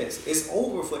old heads. It's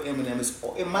over for Eminem.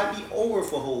 It might be over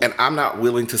for Hov. And I'm not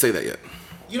willing to say that yet.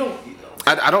 You don't.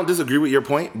 I don't disagree with your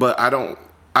point, but I don't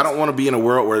want to be in a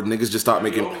world where niggas just stop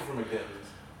making.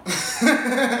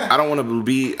 I don't want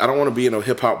to be in a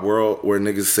hip hop world where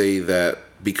niggas say that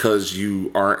because you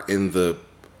aren't in the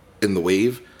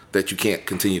wave that you can't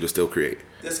continue to still create.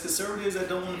 There's conservatives that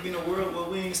don't want to be in a world where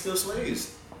we ain't still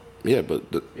slaves. Yeah,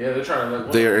 but they're trying to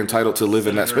like. they are entitled to live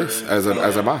in that space, as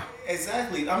am I.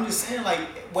 Exactly. I'm just saying, like,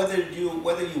 whether you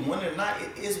want it or not,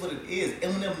 it is what it is.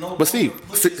 Eminem no But Steve, longer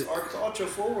pushes our culture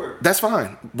forward. That's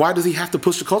fine. Why does he have to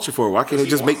push the culture forward? Why can't he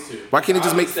just make? Why can't he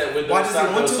just make? Why does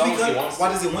he want to? Why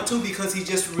does he want to? Because he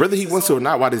just Whether he wants to or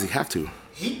not, why does he have to?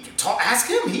 Ask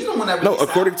him. He's the one that. No,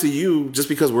 according to you, just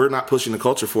because we're not pushing the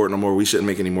culture forward no more, we shouldn't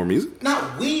make any more music.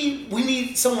 Not we. We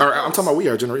need someone. Or, I'm talking about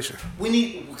our generation. We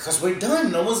need, because we're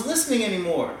done. No one's listening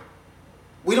anymore.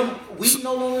 We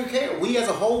no longer care. We as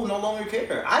a whole no longer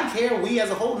care. I care. We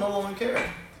as a whole no longer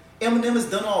care. Eminem is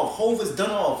done off. Hove is done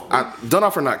off. Done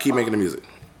off or not, keep making the music.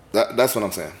 That's what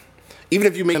I'm saying. Even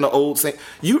if you making the old same,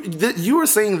 you were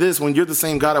saying this when you're the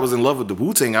same guy that was in love with the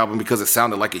Wu-Tang album because it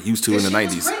sounded like it used to in the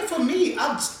 90s. It's great for me.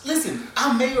 Listen,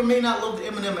 I may or may not love the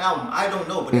Eminem album. I don't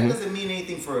know, but that doesn't mean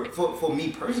anything for me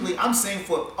personally. I'm saying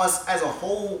for us as a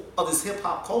whole of this hip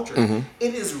hop culture,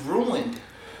 it is ruined.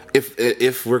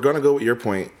 If we're gonna go with your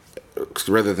point,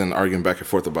 rather than arguing back and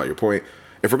forth about your point,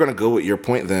 if we're gonna go with your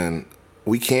point, then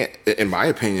we can't, in my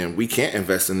opinion, we can't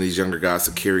invest in these younger guys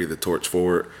to carry the torch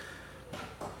forward.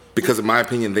 Because in my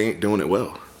opinion, they ain't doing it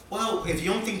well. Well, if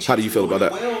you don't think Chance how do you feel about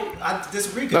that? Well, I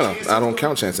disagree. No, I don't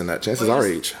count Chance in that. Chance is our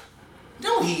age.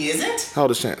 No, he isn't. How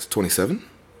old is Chance? 27.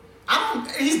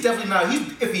 He's definitely not.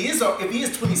 If he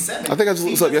is 27. I think I just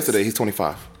looked up yesterday. He's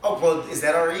 25. Oh well, is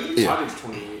that our age? Yeah. I think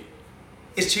 28.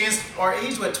 Is Chance our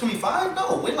age? What, 25?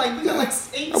 No, we got like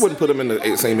 8. I wouldn't put him in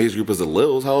the same age group as the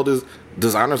Lils. How old is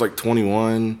Designer's like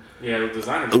 21? Yeah, the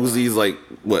Designer. Uzi's like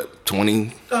what,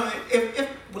 20?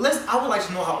 I would like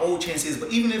to know how old Chance is, but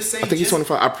even if saying I think he's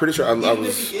 25. I'm pretty sure. Even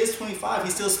if he is 25, he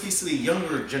still speaks to the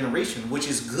younger generation, which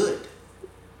is good.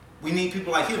 We need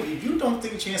people like him. If you don't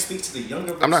think Chance speaks to the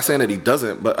younger, I'm not saying that he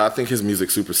doesn't, but I think his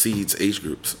music supersedes age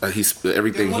groups.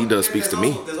 Everything he does speaks to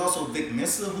me. There's also Vic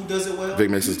Mensa who does it well. Vic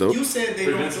Mensa's dope. You said they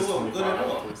don't do it good at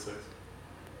all.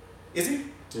 Is he?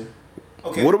 Yeah.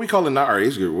 Okay. What are we calling not our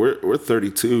age group? We're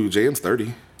 32. JM's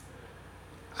 30.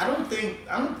 I don't think.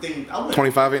 I wouldn't.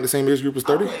 25 ain't the same age group as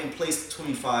 30. I wouldn't place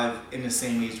 25 in the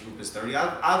same age group as 30.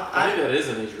 I think that is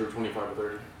an age group, 25 to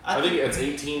 30. I think it's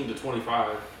 18 to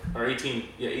 25, or 18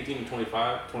 to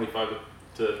 25, 25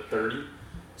 to 30.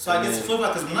 So I guess flip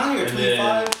out, because when I hear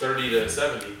 25, 30 to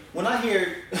 70. When I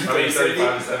hear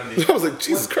 35 to 70. I was like,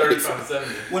 Jesus Christ. 35 to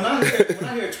 70. When I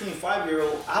hear a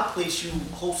 25-year-old, I place you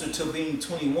closer to being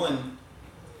 21,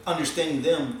 understanding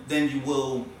them, than you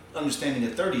will understanding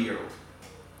a 30-year-old.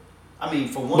 I mean,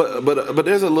 for one. But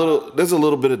there's a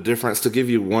little bit of difference. To give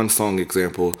you one song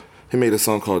example, he made a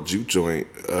song called Juke Joint.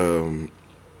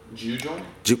 Juke Joint?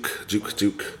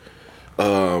 Juke.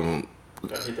 Gotta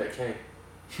hit that K.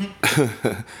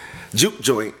 Juke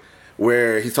Joint,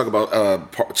 where he's talking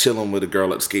about chilling with a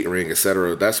girl at the skate ring,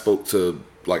 etc. That spoke to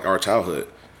like our childhood,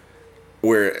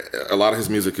 where a lot of his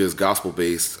music is gospel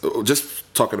based.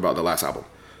 Just talking about the last album,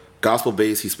 gospel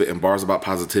based. He's spitting bars about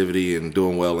positivity and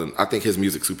doing well, and I think his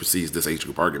music supersedes this age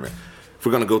group argument. If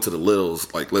we're gonna go to the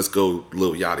Lils, like let's go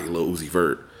Lil Yachty, Lil Uzi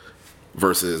Vert,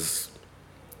 versus.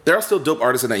 There are still dope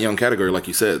artists in that young category, like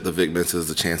you said, the Vic Menses,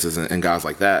 the Chances, and guys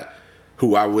like that,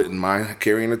 who I wouldn't mind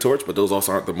carrying the torch, but those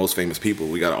also aren't the most famous people.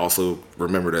 We got to also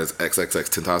remember there's XXX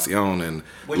Tentacion and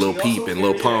Lil Peep and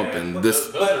Lil Pump and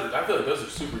this. I feel like those are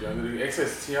super young.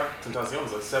 XXX Tentacion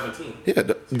is like 17. Yeah,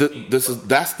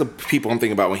 that's the people I'm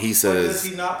thinking about when he says. But does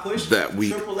he not push that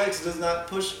we? Triple X does not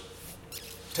push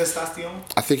Testosterone.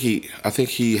 I think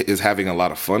he is having a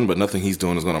lot of fun, but nothing he's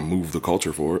doing is going to move the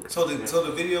culture forward. So the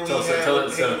video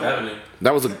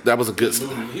that was a good.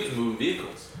 He was moving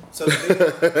vehicles. So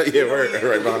the video, right. The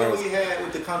video he had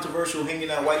with the controversial hanging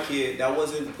out white kid, that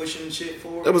wasn't pushing shit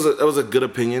forward. That was a good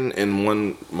opinion in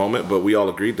one moment, but we all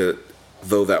agreed that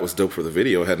though that was dope for the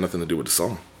video, it had nothing to do with the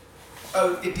song.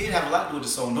 It did have a lot to do with the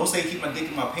song. Don't say keep my dick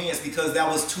in my pants, because that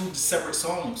was 2 separate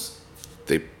songs.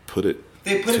 They put it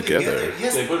together.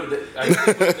 Yes.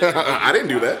 I didn't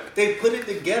do that. They put it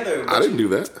together. I didn't do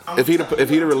that. If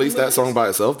he'd released that song by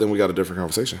itself, then we got a different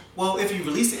conversation. Well, if you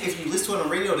listen to it on the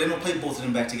radio, they don't play both of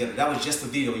them back together. That was just the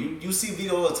video. You see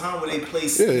video all the time where they play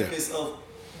snippets of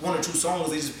 1 or 2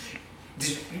 songs.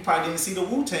 You probably didn't see the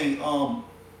Wu-Tang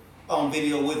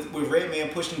video with Redman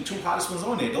pushing 2 hottest ones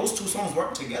on there. Those 2 songs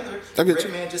weren't together.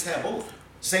 Redman just had both.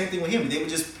 Same thing with him. They would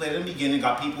just play it in the beginning,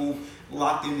 got people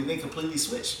locked in, and they completely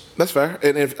switched. That's fair,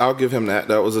 and if I'll give him that.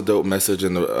 That was a dope message,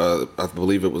 and I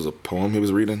believe it was a poem he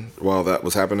was reading while that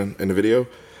was happening in the video.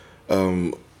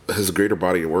 His greater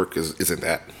body of work isn't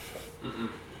that. Mm-mm.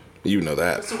 You know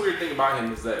that. That's the weird thing about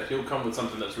him, is that he'll come with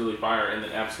something that's really fire, and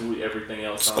then absolutely everything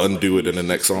else undo it in the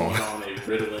next song. On a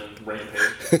Ritalin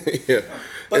rampage. Yeah,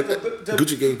 But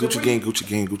Gucci Gang, Gucci Gang, Gucci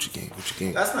Gang, Gucci Gang, Gucci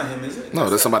Gang. That's not him, is it? No,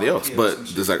 that's somebody else. Yeah, But some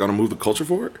shit. is that gonna move the culture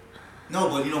forward? No,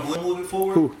 but you know who moved it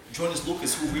forward? Who? Jonas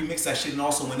Lucas, who remixed that shit and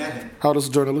also went at him. How old is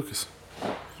Jordan Lucas?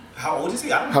 How old is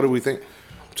he? I don't know. How do we think?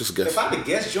 Just a guess. If I had to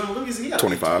guess, Jonas Lucas, he got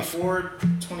 25. 24,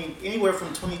 20, anywhere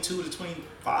from 22 to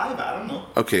 25. I don't know.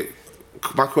 Okay,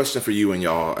 my question for you and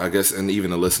y'all, I guess, and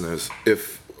even the listeners,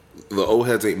 if the old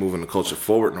heads ain't moving the culture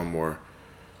forward no more,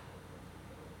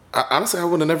 honestly, I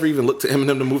would have never even looked to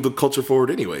Eminem to move the culture forward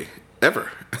anyway,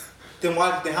 ever. Then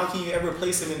why? Then how can you ever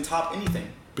place him in top anything?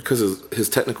 Because his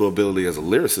technical ability as a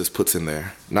lyricist puts him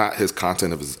there, not his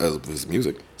content of his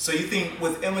music. So you think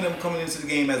with Eminem coming into the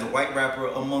game as a white rapper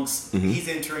amongst, he's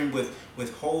entering with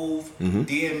Hove,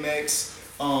 DMX,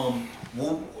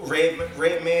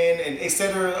 Redman, and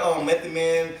etc. Method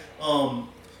Man,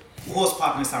 who else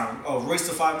popping this time? Royce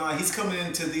the 5'9". He's coming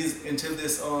into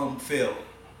this field.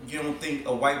 You don't think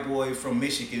a white boy from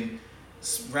Michigan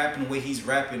rapping the way he's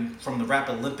rapping from the Rap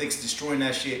Olympics, destroying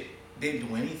that shit, didn't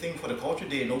do anything for the culture?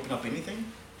 Didn't open up anything?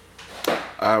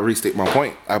 I restate my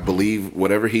point. I believe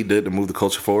whatever he did to move the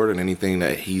culture forward and anything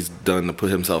that he's done to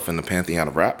put himself in the pantheon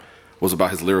of rap was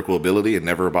about his lyrical ability and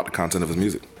never about the content of his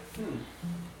music.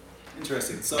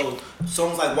 Interesting. So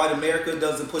songs like White America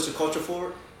doesn't push the culture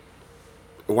forward?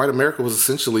 White America was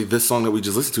essentially this song that we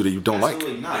just listened to that you don't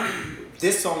Absolutely like. not.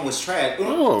 This song was trash.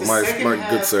 Oh, The my second good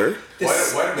half- sir. the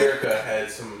White America had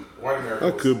some. White America. I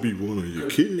was could some- be one of your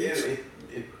kids.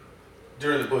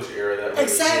 During the Bush era, that really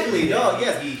Exactly. hit, No,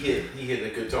 yes. he hit in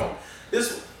a good tone.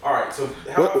 All right. So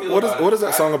how I feel about What is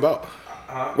that song about?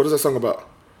 Huh? What is that song about?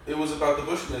 It was about the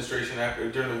Bush administration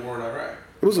during the war in Iraq.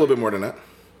 It was a little bit more than that.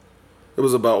 It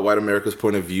was about white America's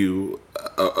point of view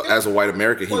as a white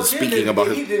American. He was speaking about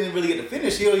his. He didn't really get to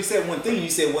finish. He only said one thing. You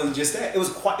said it wasn't just that. It was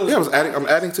quite. It was, Yeah, I'm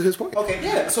adding to his point. Okay,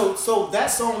 yeah. So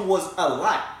that song was a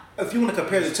lot. If you want to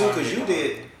compare the two, because you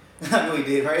did. I know he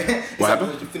did, right? What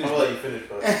happened? I'm gonna let you finish,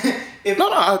 but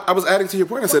No, I was adding to your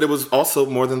point. I said it was also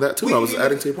more than that too. I was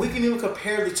adding to your We point. can even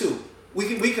compare the two. We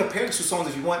compare the two songs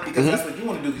if you want, because that's what you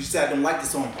want to do. Because you said I don't like the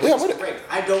song. Yeah, That's correct.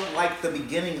 I don't like the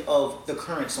beginning of the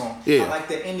current song. Yeah. I like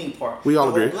the ending part. We all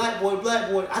The whole agree.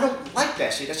 Black boy. I don't like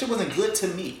that shit. That shit wasn't good to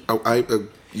me.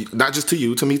 Not just to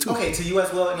you, to me too. Okay, to you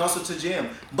as well, and also to Jim.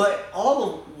 But all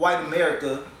of White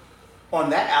America on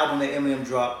that album that Eminem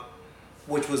dropped,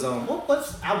 which was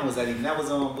what album was that even? That was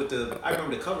with the, I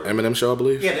remember the cover. Eminem Show, I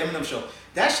believe. Yeah, the Eminem Show.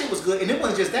 That shit was good, and it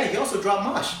wasn't just that. He also dropped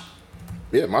Mosh.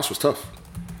 Yeah, Mosh was tough.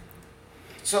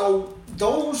 So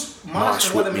those Mosh Mosh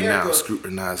and What with me now, America.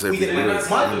 scrutinize we every get And word. that's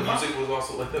My- the music was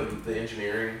also like the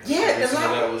engineering. Yeah, Some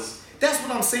of and that was. that's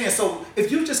what I'm saying. So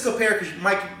if you just compare, because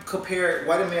Mike compared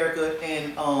White America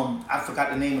and I forgot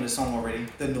the name of the song already,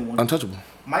 the new one. Untouchable.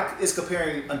 Mike is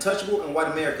comparing Untouchable and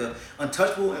White America.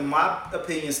 Untouchable, in my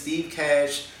opinion, Steve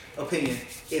Cash opinion,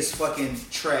 is fucking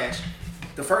trash.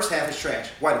 The first half is trash.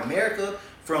 White America,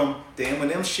 from the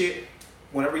Eminem shit,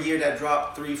 whatever year that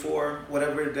dropped, 3, 4,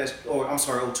 whatever that's, or I'm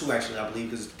sorry, 02 actually, I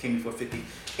believe, because it came before 50.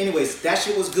 Anyways, that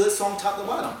shit was good song top to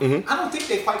bottom. I don't think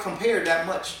they quite compared that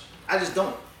much. I just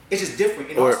don't. It's just different.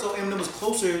 And also Eminem was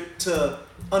closer to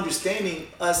understanding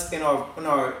us in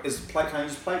our is plight, can I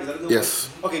use plight? Is that a good Yes.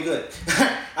 word? Okay, good.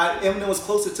 Eminem was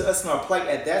closer to us in our plight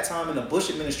at that time in the Bush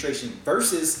administration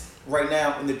versus right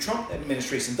now in the Trump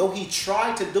administration. Though he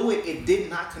tried to do it, it did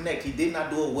not connect. He did not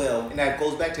do it well. And that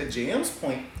goes back to JM's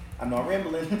point. I know I'm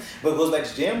rambling, but it goes back to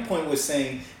JM's point with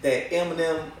saying that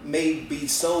Eminem may be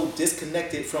so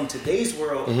disconnected from today's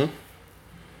world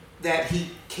that he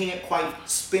can't quite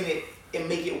spin it and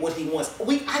make it what he wants.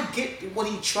 I get what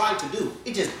he tried to do.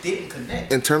 It just didn't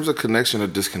connect. In terms of connection or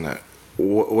disconnect,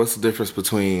 what's the difference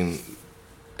between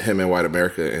him in White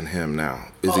America and him now?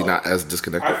 Is he not as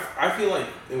disconnected? I feel like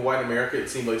in White America, it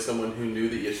seemed like someone who knew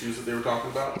the issues that they were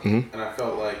talking about, and I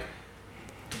felt like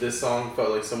this song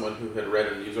felt like someone who had read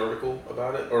a news article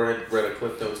about it or had read a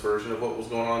Cliff Notes version of what was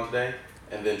going on today,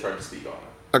 and then tried to speak on it.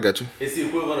 I got you. It's the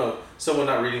equivalent of someone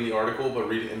not reading the article but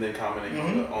reading and then commenting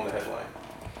on the headline.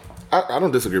 I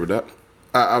don't disagree with that.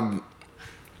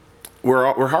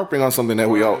 We're harping on something that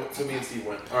we all. So me and Steve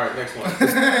went. All right, next one. Big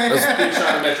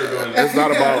shot of Metro going. It's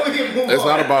not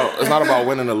about. It's not about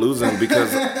winning or losing,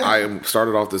 because I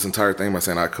started off this entire thing by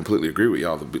saying I completely agree with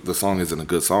y'all. The song isn't a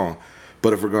good song,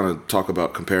 but if we're going to talk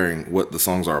about comparing what the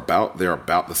songs are about, they're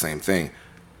about the same thing.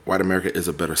 White America is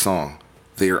a better song.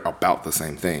 They're about the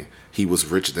same thing. He was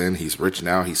rich then. He's rich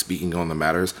now. He's speaking on the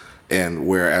matters. And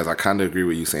whereas I kind of agree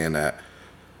with you saying that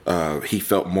he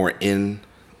felt more in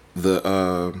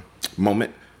the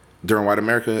moment during White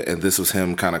America, and this was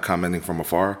him kind of commenting from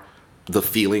afar. The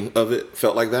feeling of it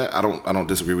felt like that. I don't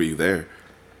disagree with you there,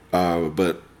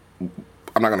 but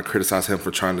I'm not going to criticize him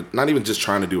for not even just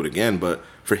trying to do it again, but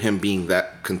for him being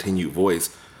that continued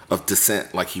voice of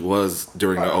dissent like he was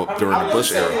during the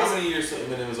Bush era. How many years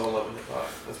Eminem was on Love and Hip Hop?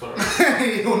 That's what I'm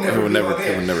He will never do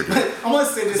it. I'm gonna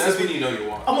say this. That's when you know you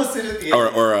want. I'm gonna say this.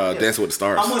 Or Dancing with the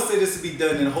Stars. I'm gonna say this to be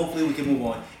done, and hopefully we can move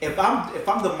on. If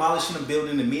I'm demolishing a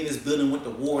building, and me and this building went to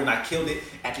war, and I killed it,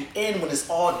 at the end when it's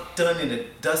all done and the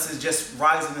dust is just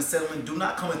rising and settling, do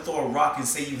not come and throw a rock and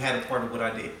say you had a part of what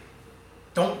I did.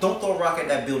 Don't throw a rock at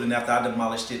that building after I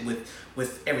demolished it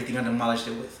with everything I demolished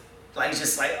it with. Like, it's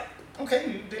just like,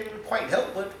 okay, you didn't quite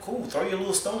help, but cool. Throw your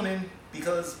little stone in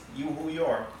because you who you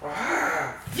are.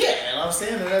 Yeah, you know what I'm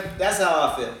saying? That's how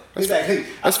I feel. Exactly.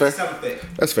 That's fair.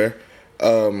 That's fair.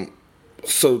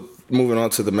 So moving on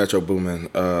to the Metro Boomin,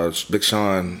 Big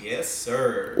Sean. Yes,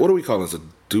 sir. What do we call this? A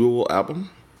dual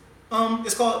album?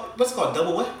 It's called, what's it called?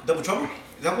 Double what? Double Trouble?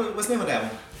 Is that what's the name of that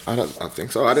one? I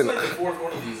think so. I didn't. It's like the fourth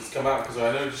one of these that's come out because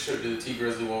I know you showed the T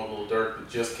Grizzly one with Lil Durk that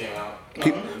just came out.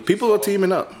 People are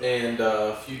teaming up. And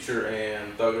Future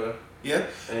and Thugger. Yeah.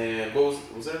 And what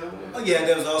was there another one? Oh yeah,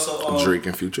 there was also Drake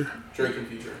and Future. Drake and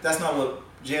Future. That's not what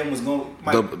Jam was going.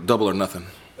 Double or Nothing.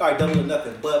 All right, Double or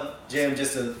Nothing. But Jam,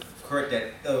 just to correct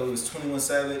that, it was 21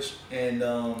 Savage and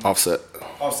Offset,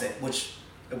 which.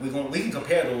 We can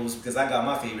compare those because I got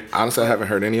my favorite. Honestly, I haven't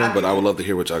heard any of them, but I would love to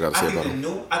hear what y'all got to say about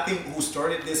them. I think who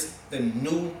started this, the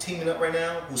new teaming up right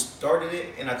now, who started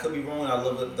it, and I could be wrong. I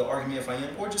love the argument if I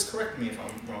am, or just correct me if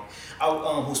I'm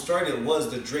wrong. Who started it was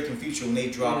the Drake and Future when they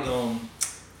dropped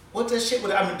what that shit?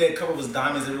 That cover was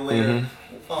Diamonds Everywhere.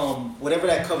 Whatever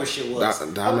that cover shit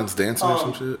was. Diamonds Dancing or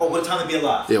some shit. Oh, What a Time to Be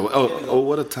Alive. Yeah.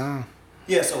 What a time.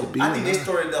 Yeah. So I think they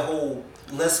started the whole.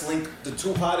 Let's link the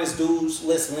two hottest dudes.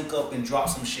 Let's link up and drop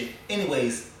some shit.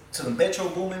 Anyways, to the Metro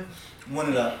Boomin, one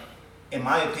of the, in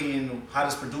my opinion,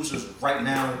 hottest producers right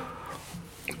now.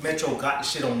 Metro got the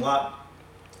shit on lock.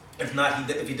 If not,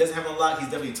 if he doesn't have it on lock, he's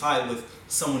definitely tied with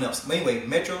someone else. But anyway,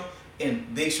 Metro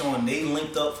and Big Sean, they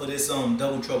linked up for this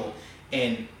Double Trouble.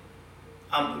 And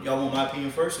y'all want my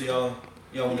opinion first, or y'all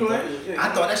want to go? I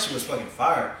thought that shit was fucking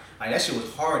fire. Like, that shit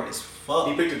was hard as fuck.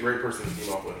 He picked a great person to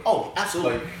team up with. Oh,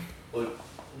 absolutely. Like,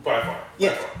 by far.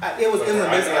 Yeah, it was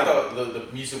amazing. I thought the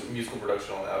musical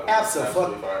production on the album was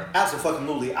absolutely fire.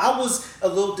 Absolutely. I was a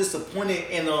little disappointed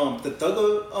in the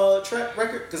Thugger track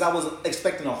record because I was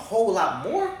expecting a whole lot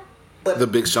more. But the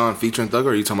Big Sean featuring Thugger, or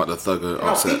are you talking about the Thugger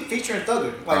Offset? No, featuring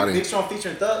Thugger. Like Big Sean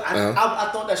featuring Thug. I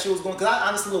thought that shit was going, because I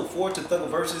honestly look forward to Thugger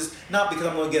versus, not because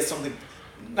I'm going to get something,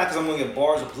 not because I'm going to get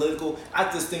bars or political. I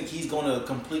just think he's going to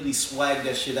completely swag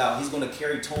that shit out. He's going to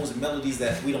carry tones and melodies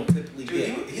that we don't typically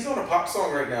get. He's on a pop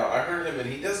song right now. I heard him,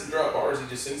 and he doesn't drop bars. He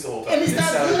just sings the whole time. And it's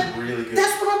not good. Really good.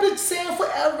 That's what I've been saying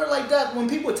forever. Like that, when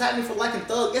people attack me for liking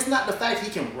Thug, it's not the fact he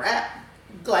can rap.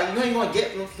 Like, you ain't going to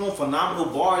get no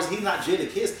phenomenal bars. He's not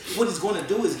Jadakiss. What he's going to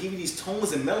do is give you these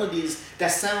tones and melodies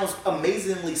that sounds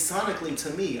amazingly sonically to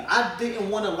me. I didn't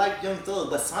want to like Young Thug,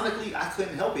 but sonically, I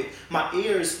couldn't help it. My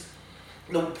ears...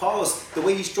 the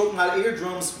way he stroked my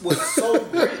eardrums was so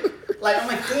great. Like, I'm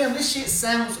like, damn, this shit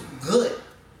sounds good.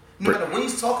 No matter what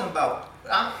he's talking about,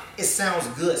 it sounds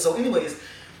good. So anyways,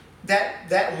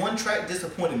 that one track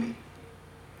disappointed me.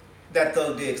 That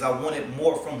Thug did, because I wanted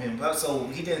more from him. So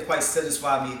he didn't quite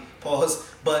satisfy me, pause.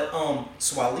 But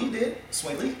Sway Lee did.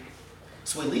 Sway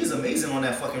Lee is amazing on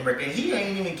that fucking record. And he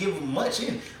ain't even give much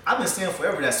in. I've been saying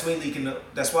forever that Sway Lee,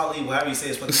 whatever you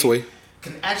say,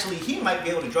 can actually, he might be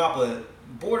able to drop a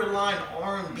borderline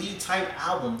R&B type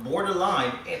album,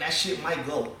 borderline, and that shit might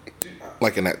go.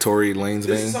 Like in that Tory Lanez vein?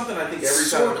 This is something I think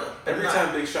every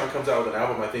time Big Sean comes out with an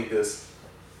album, I think this,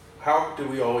 how do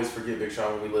we always forget Big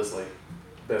Sean when we list like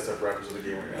best up rappers of the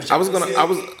game right now? I was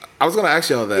gonna ask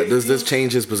y'all that. Does this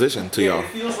change his position to y'all? It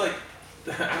feels like,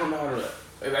 I don't know how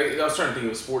to, I was trying to think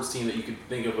of a sports team that you could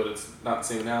think of, but it's not the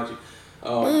same analogy.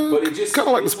 But it just kind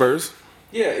of like the Spurs.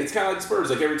 Yeah, it's kind of like the Spurs.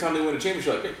 Like every time they win a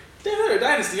championship, like they're a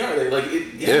dynasty, aren't they? Like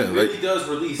it really does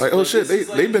release. Like, oh shit,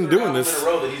 they've been doing this in a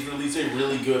row that he's released a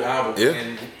really good album.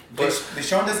 Yeah. But Big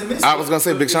Sean doesn't miss. I was gonna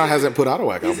say Big Sean hasn't put out a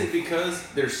whack album. Is it because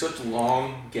there's such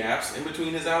long gaps in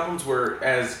between his albums,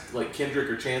 whereas like Kendrick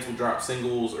or Chance will drop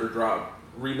singles or drop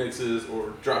remixes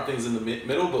or drop things in the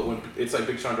middle, but when it's like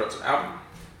Big Sean drops an album,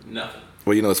 nothing.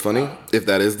 Well, you know, it's funny. If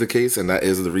that is the case and that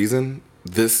is the reason,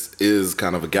 this is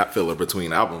kind of a gap filler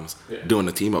between albums, doing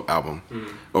a team up album,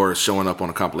 or showing up on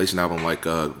a compilation album like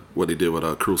what they did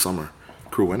with Cruel Summer,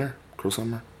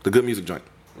 the Good Music joint.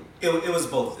 It was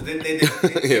both. They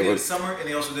did Summer and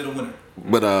they also did a Winter.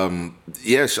 But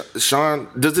Sean,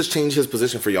 does this change his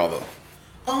position for y'all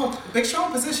though? Big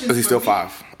Sean position. Is he still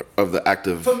 5 of the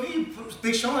active? For me,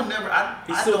 Big Sean never.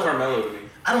 He's still Carmelo to me.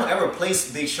 I don't ever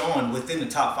place Big Sean within the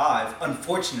top 5,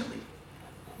 unfortunately.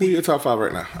 Who are your top 5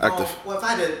 right now? Active. Well, if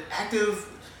I had an active,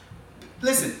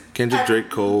 listen. Kendrick,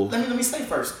 Drake, Cole. Let me say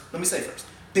first.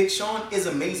 Big Sean is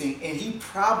amazing, and he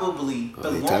probably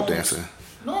belongs. Tap dancing.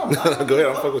 No, I'm not. Go ahead,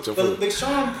 I'm fucking with your But foot. Big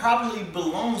Sean probably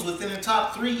belongs within the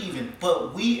top 3 even.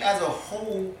 But we as a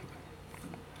whole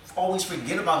always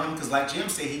forget about him because, like Jim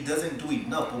said, he doesn't do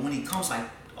enough. But when he comes, like,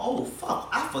 oh fuck,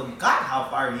 I forgot how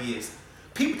fire he is.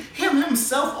 Him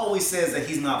himself always says that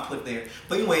he's not put there.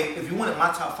 But anyway, if you wanted my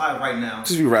top 5 right now,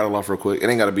 Just be rattle off real quick. It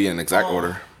ain't got to be in exact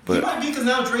order. He But might be because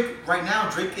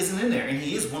Drake isn't in there, and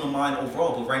he is one of mine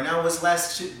overall. But right now, what's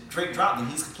last shit Drake dropped, and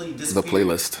he's completely the disappeared.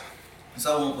 playlist.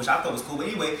 So, which I thought was cool. But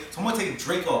anyway, so I'm gonna take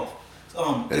Drake off.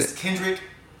 It's Kendrick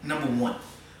number 1.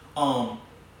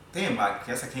 Damn, I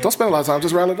guess I can't. Don't spend a lot of time.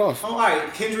 Just rattle it off. All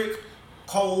right, Kendrick,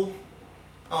 Cole.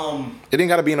 It ain't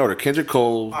got to be in order. Kendrick,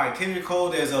 Cole. All right, Kendrick, Cole.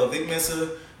 There's Vic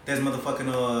Mensa. There's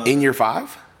motherfucking In your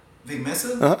 5? Vic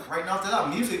Mensa. Uh-huh. Right now, after that,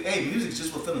 music's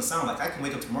just what feeling sound like. I can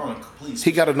wake up tomorrow and completely.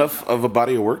 He got enough of a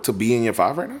body of work to be in your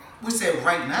 5 right now? We said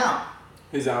right now.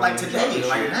 His album Like today,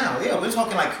 like now. Yeah, we're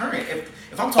talking like current.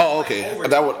 If I'm talking. Oh, okay.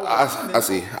 That would I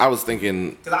see. I was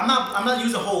thinking. Because I'm not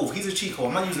using Hove. He's a cheat code.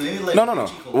 I'm not using any label. No.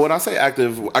 Cheat codes. When I say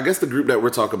active, I guess the group that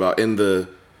we're talking about in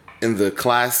the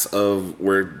class of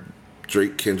where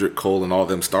Drake, Kendrick, Cole, and all of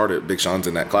them started, Big Sean's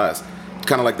in that class.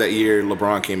 Kind of like that year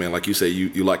LeBron came in, like you say,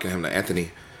 you liken him to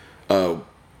Anthony. We're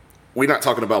not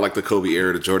talking about like the Kobe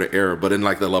era, the Jordan era, but in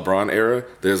like the LeBron era,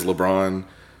 there's LeBron,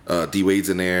 D Wade's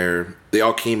in there. They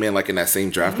all came in like in that same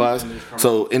draft class.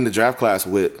 So in the draft class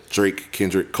with Drake,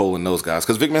 Kendrick, Cole, and those guys,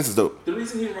 because Vic Mensa's dope. The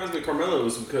reason he reminds me of Carmelo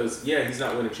is because he's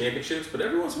not winning championships, but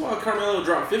every once in a while Carmelo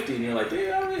dropped 50, and you're like,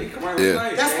 Carmelo's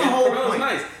nice. That's man. the whole Carmelo's point.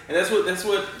 nice, and that's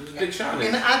what Big Sean is.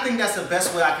 And I think that's the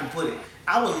best way I can put it.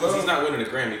 I would love. He's not winning a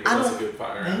Grammy, but that's a good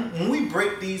fire. When we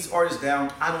break these artists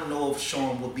down, I don't know if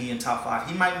Sean will be in top 5.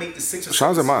 He might make the 6 or 7.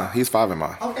 Sean's in mine. He's 5 in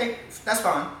mine. Okay, that's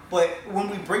fine. But when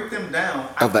we break them down,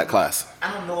 Of that class.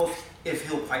 I don't know if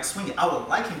he'll quite swing it. I would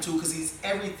like him to because he's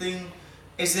everything.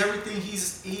 It's everything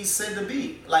he's said to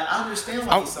be. Like I understand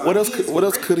why he's What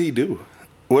else could he do?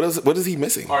 What is he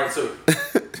missing? All right, so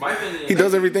my thing is He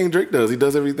does everything Drake does. He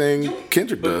does everything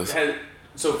Kendrick does.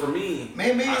 So for me,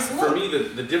 maybe it's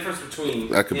the difference between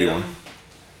That could be one.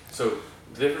 So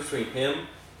the difference between him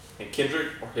and Kendrick,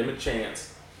 or him and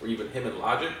Chance, or even him and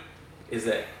Logic, is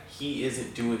that he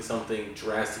isn't doing something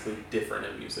drastically different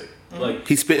in music. Like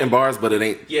He's spitting bars, but it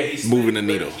ain't he's moving spitting,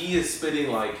 the needle. He is spitting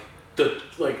like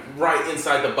right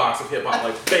inside the box of hip hop,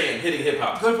 like bam, hitting hip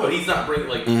hop. But he's not bringing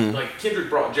like Kendrick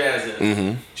brought jazz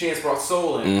in, Chance brought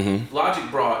soul in, Logic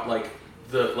brought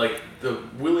the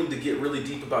willing to get really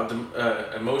deep about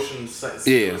emotions,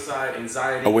 suicide,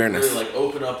 anxiety, awareness, really like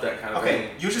open up that kind of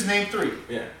thing. You just named 3.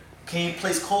 Yeah. Can you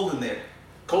place Cole in there?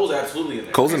 Cole's absolutely in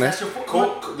there. Cole's in there.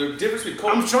 The difference between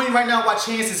Cole. I'm showing you right now why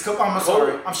Chance is. I'm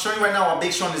sorry. I'm showing you right now why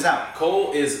Big Sean is out.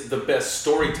 Cole is the best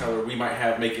storyteller we might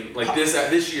have making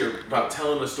this year about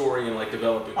telling a story and like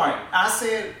developing. All right, I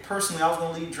said personally I was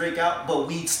gonna leave Drake out, but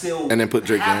we still and then put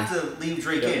Drake have to leave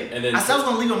Drake in. And then I said I was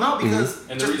gonna leave him out because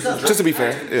just to be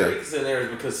fair, Drake's in there is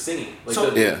because singing. Like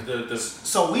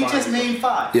so we just named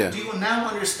 5. Yeah. Do you now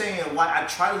understand why I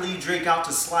try to leave Drake out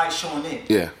to slide Sean in?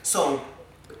 Yeah. So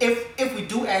if we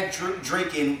do add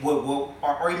Drake in, what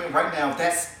our argument right now,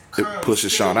 that's it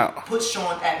pushes Sean out. Puts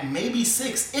Sean at maybe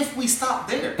 6 if we stop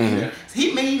there.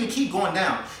 He may even keep going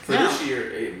down. For this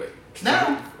year,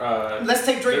 let's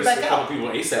take Drake back out. There's a couple people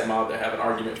in ASAP Mob that have an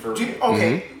argument for.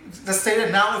 Okay, let's say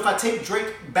that now. If I take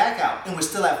Drake back out and we're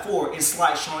still at 4 and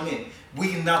slide Sean in, we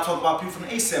can now talk about people from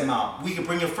the ASAP Mob. We can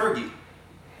bring in Fergie.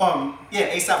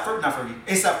 ASAP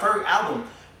Ferg album.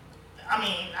 I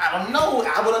mean, I don't know.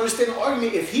 I would understand the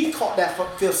argument if he caught that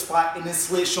 5th spot and then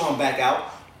slid Sean back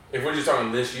out. If we're just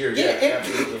talking this year,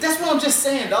 absolutely. That's what I'm just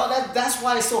saying, dog. That's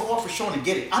why it's so hard for Sean to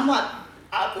get it.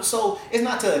 So it's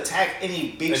not to attack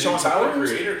any Big Sean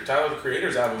supporters. Tyler the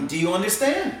Creator's album. Do you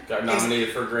understand? Got nominated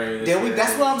for a Grammy this year.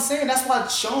 That's what I'm saying. That's why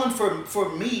Sean,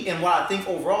 for me, and what I think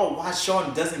overall, why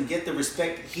Sean doesn't get the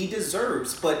respect he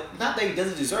deserves. But not that he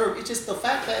doesn't deserve. It's just the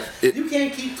fact that you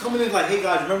can't keep coming in like, hey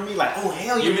guys, remember me? Like, oh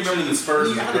hell, you mentioned the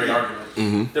Spurs is a great argument.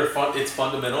 Mm-hmm. They're fun. It's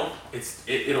fundamental.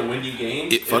 It'll win you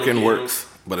games. It fucking works,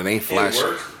 but it ain't flashy. It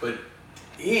works, but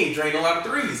he ain't drained a lot of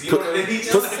threes. You know what I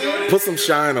mean? Put some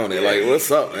shine on it. Like,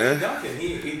 what's up, man?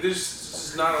 There's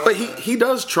just not a lot. But he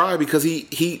does try because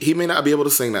he may not be able to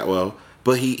sing that well,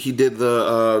 but he did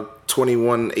the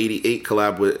 2188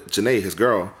 collab with Janae, his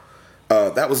girl.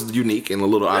 That was unique and a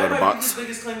little out of the box. His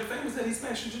biggest claim to fame is that he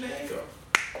smashed Janae Aiko.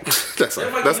 That's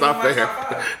not fair.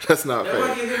 That's not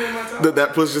fair. Get him in my top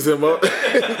That pushes him up. Top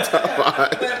 5.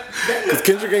 Because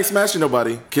Kendrick ain't smashing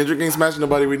nobody. Kendrick ain't smashing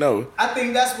nobody we know. I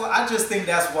just think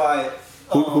that's why.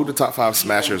 Who the top 5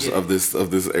 smashers of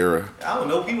this era? I don't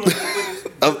know. People.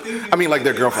 I mean, like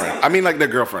their girlfriend. I meant their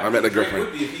girlfriend. Drake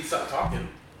would be if he stopped talking.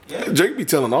 Yeah. Drake be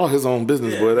telling all his own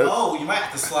business, boy. Oh, you might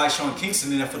have to slide Sean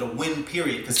Kingston in there for the win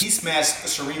period because he smashed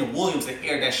Serena Williams and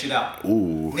aired that shit out.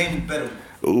 Ooh. Name it better.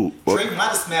 Ooh. Drake might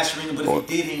have smashed Serena, but if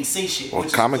he did, he didn't say shit. Well,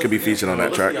 Common could be featured on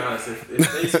that track. Let's be honest.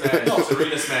 If they smash,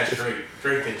 Serena smashed Drake.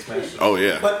 Drake can smash Serena. Oh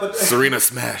yeah. But Serena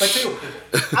smash. But too,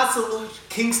 I salute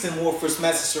Kingston more for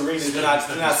smashing Serena than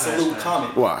I salute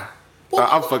Common. Why?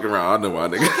 I'm fucking around. I know why,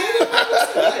 nigga.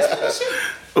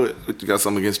 What, you got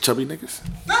something against chubby niggas?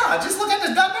 Nah, just look at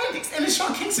the dynamics. And it's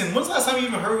Sean Kingston. When's the last time you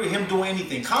even heard him doing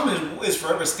anything? Common is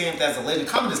forever stamped as a legend.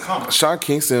 Common is Common. Sean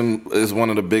Kingston is one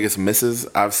of the biggest misses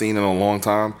I've seen in a long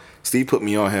time. Steve put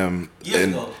me on him. Years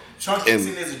ago. Sean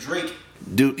Kingston is a Drake.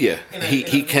 Dude, yeah.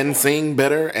 He can sing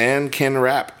better and can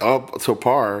rap up to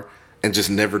par and just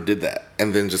never did that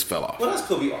and then just fell off. Well, that's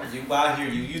could be argued, but I hear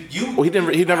you. Well,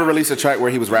 he never released a track where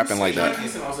he was rapping like that. Sean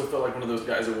Kingston also felt like one of those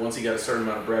guys that once he got a certain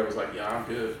amount of bread was like, yeah, I'm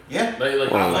good. Yeah.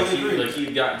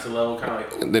 He got into level kind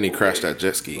of like. And then he crashed that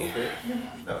jet ski. Okay.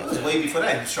 That was way before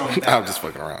that. I'm just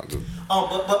fucking around.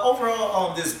 But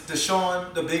overall,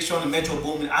 the Big Sean, and Metro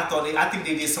Boomin, I think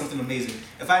they did something amazing.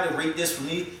 If I had to rate this for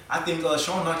me, I think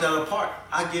Sean knocked it out of the park.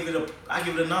 I give it a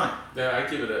 9. Yeah, I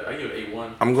give it an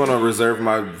A1. I'm gonna reserve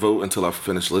my vote until I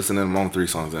finish listening. I'm on 3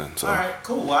 songs in. So. All right,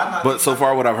 cool. Well, but so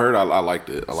far, what I've heard, I liked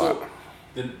it a lot.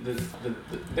 The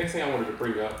next thing I wanted to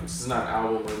bring up, this is not an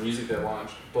album or music that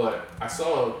launched, but I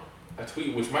saw a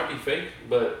tweet which might be fake,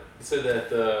 but it said that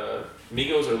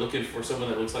Migos are looking for someone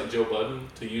that looks like Joe Budden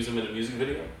to use him in a music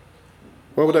video.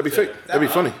 Why would that be fake? That'd be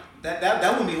funny. That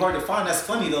wouldn't be hard to find. That's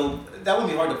funny though. That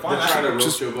wouldn't be hard to find. They're trying to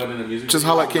roast Joe Budden in a music video. Just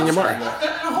holler at Kenya Moore.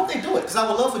 I hope they do it because I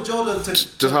would love for Joe to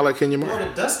just holler at Kenya Moore.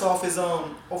 To dust off his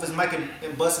mic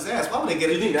and bust his ass. Why would they get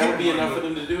it? Do you think that would be enough for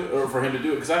them to do it, or for him to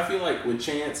do it? Because I feel like with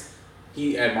Chance,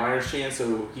 he admires Chance,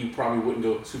 so he probably wouldn't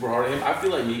go super hard at him. I feel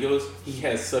like Migos, he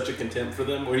has such a contempt for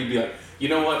them, where he'd be like, you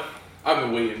know what? I've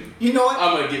been waiting. You know what?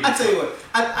 I'm gonna give you. I tell you what.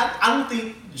 I don't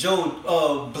think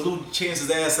Joe blew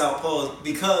Chance's ass out,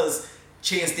 because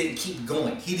Chance didn't keep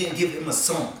going. He didn't give him a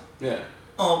song. Yeah.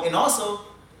 And also,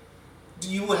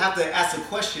 you would have to ask the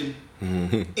question: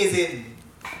 is it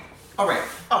all right?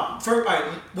 All right,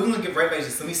 we're gonna get right back to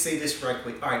this. Let me say this right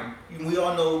quick. All right, we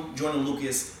all know Jordan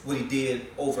Lucas, what he did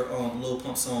over Lil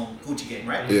Pump's song Gucci Gang,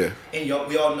 right? Yeah. And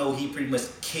we all know he pretty much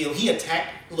killed. He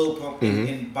attacked Lil Pump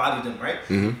and bodied him, right?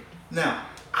 Mm-hmm. Now,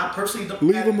 I personally don't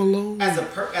leave him alone. As a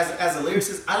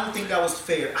lyricist, I don't think that was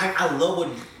fair. I love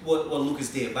what Lucas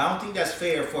did, but I don't think that's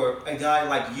fair for a guy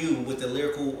like you with the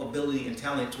lyrical ability and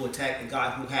talent to attack a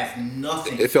guy who has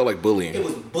nothing. It felt like bullying. It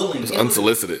was bullying. It was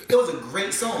unsolicited. It was a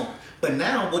great song, but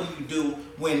now what do you do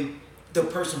when the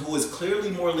person who is clearly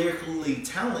more lyrically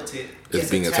talented is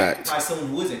being attacked by someone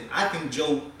who isn't? I think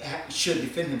Joe should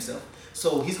defend himself.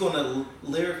 So he's going to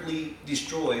lyrically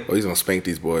destroy. Oh, he's going to spank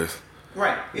these boys.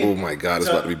 Right. Oh my God, it's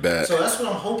about to be bad. So that's what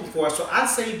I'm hoping for. So I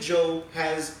say Joe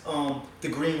has the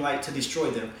green light to destroy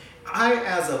them. I,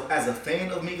 as a fan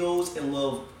of Migos, and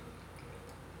love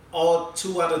all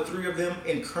 2 out of 3 of them,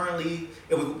 and currently,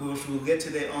 we'll get to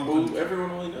that.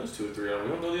 Everyone only knows 2 or 3 of them.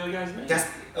 We don't know the other guy's name.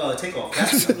 That's Takeoff.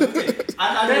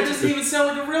 That doesn't even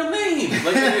sound like a real name.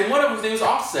 Like one of them's name is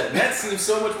Offset. That seems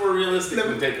so much more realistic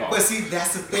than Takeoff. But see,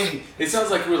 that's the thing. It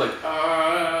sounds like we're like,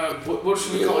 what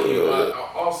should we call you?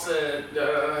 Offset,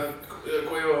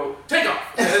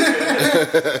 Takeoff.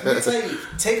 Let me tell you,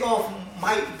 Takeoff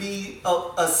might be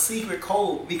a secret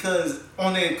code, because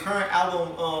on their current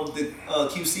album, the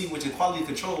QC, which is Quality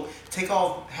Control,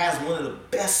 Takeoff has one of the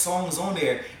best songs on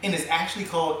there, and it's actually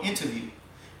called Interview.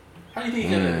 How do you think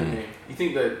he got that name? You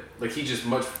think that he just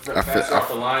much faster off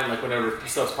the line, like whenever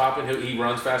stuff's popping, he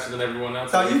runs faster than everyone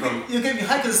else? So you get me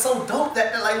hyped because it's so dope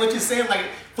that like what you're saying, like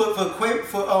for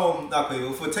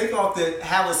Takeoff to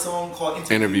have a song called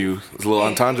Interview. There's a little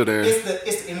entendre there. It's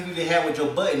the interview they had with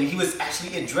Joe Budden, and he was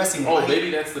actually addressing. Oh, maybe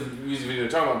that's the music video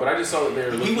they're talking about. But I just saw that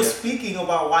they were. He was speaking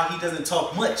about why he doesn't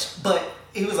talk much, but.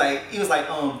 He was like,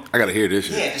 I gotta hear this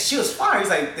shit. Yeah, the shit was fire. He's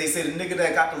like, they say the nigga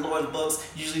that got the Lord's bucks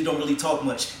usually don't really talk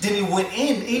much. Then he went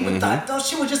in, even thought that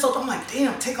shit was just so. I'm like,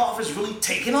 damn, Takeoff is really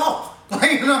taking off.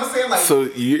 Like, you know what I'm saying? Like, so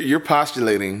you're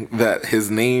postulating that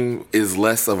his name is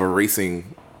less of a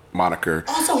racing moniker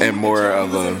Also, he and more of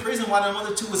he was a. in prison while the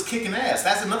other two was kicking ass.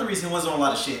 That's another reason he wasn't on a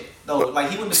lot of shit. Though, like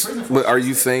he went to prison for. But are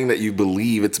you saying that you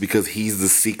believe it's because he's the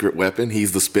secret weapon?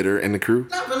 He's the spitter in the crew?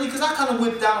 Not really, because I kind of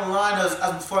went down the line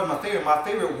as far as my favorite. My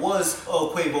favorite was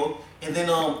Quavo, and then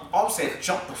Offset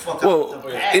jumped the fuck out the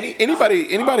bag.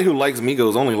 Anybody who likes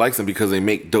Migos only likes them because they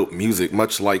make dope music.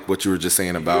 Much like what you were just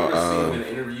saying about. If you ever see him in an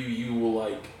interview, you will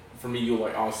like. For me, you'll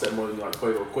like Offset more than you like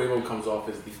Quavo. Quavo comes off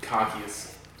as the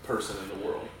cockiest person in the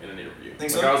world in an interview.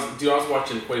 Think like so? I was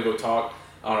watching Quavo talk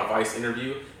on a Vice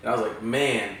interview, and I was like,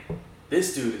 man,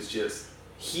 this dude is just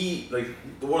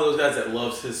one of those guys that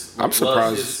loves his. I'm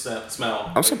surprised. Loves his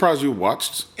smell. I'm surprised you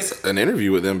watched an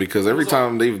interview with them because every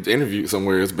time they've interviewed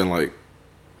somewhere, it's been like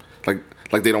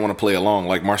they don't want to play along,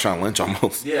 like Marshawn Lynch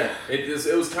almost. Yeah, it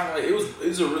was kind of like it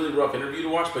was a really rough interview to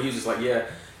watch, but he's just like, yeah.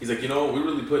 He's like, we're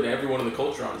really putting everyone in the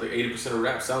culture on. He's like, 80% of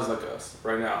rap sounds like us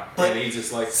right now. But and he's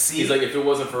just like, he's like, if it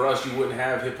wasn't for us, you wouldn't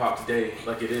have hip hop today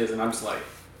like it is. And I'm just like,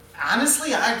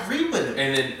 honestly, I agree with him.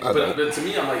 and then, but to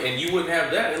me, I'm like, and you wouldn't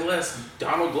have that unless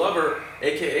Donald Glover,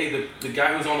 aka the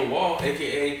guy who's on the wall,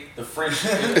 aka the French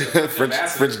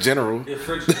French general. Yeah,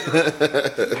 French general.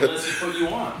 Unless he put you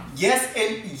on. Yes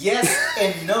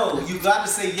and no. You got to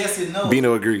say yes and no.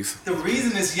 Bino agrees. The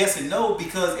reason is yes and no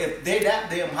because if they're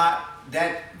that damn hot,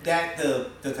 that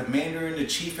the commander and the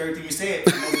chief, everything you said,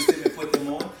 he's going to put them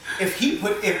on. If he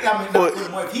put them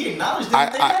on, if he acknowledged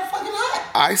them, they're that fucking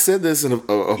hot. I said this in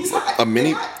a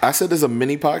mini. I said this a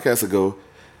mini podcast ago.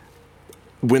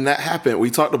 When that happened, we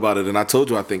talked about it, and I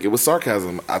told you I think it was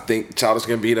sarcasm. I think Childish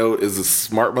Gambino is a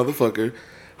smart motherfucker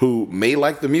who may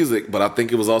like the music, but I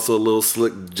think it was also a little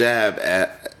slick jab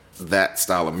at that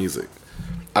style of music.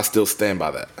 I still stand by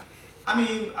that. I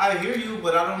mean, I hear you,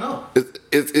 but I don't know.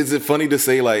 Is it funny to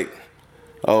say like,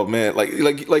 oh man, like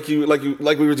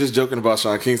we were just joking about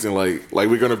Sean Kingston, like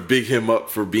we're gonna big him up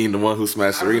for being the one who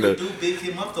smashed Serena. I really do big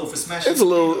him up though for smashing. It's a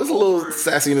little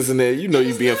sassiness in there. You know,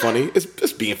 you being funny.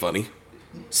 It's being funny.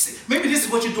 Maybe this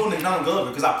is what you're doing to Donald Glover,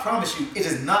 because I promise you, it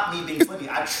is not me being funny.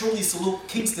 I truly salute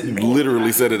Kingston. You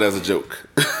literally said it as a joke.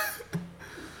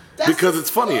 Because it's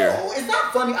funnier. No, it's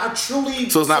not funny. I truly.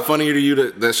 So it's not funnier to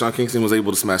you that Sean Kingston was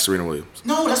able to smash Serena Williams?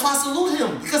 No, that's why I salute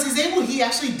him, because he's able. He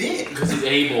actually did. Because he's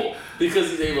able.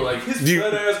 Like his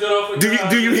fat ass got off.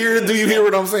 Do you hear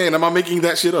what I'm saying? Am I making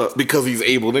that shit up? Because he's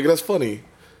able, nigga. That's funny.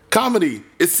 Comedy.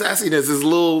 It's sassiness. It's a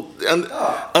little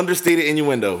understated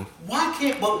innuendo. Why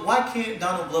can't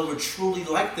Donald Glover truly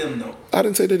like them though? I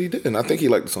didn't say that he didn't. I think he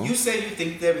liked the song. You say you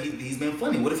think that he's been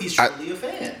funny. What if he's truly a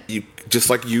fan? You just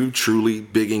like you truly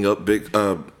bigging up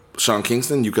Sean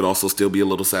Kingston, you could also still be a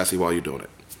little sassy while you're doing it.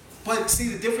 But see,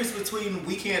 the difference between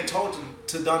we can't talk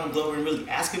to Donald Glover and really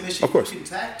ask him this shit. Of course. You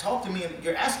can talk to me and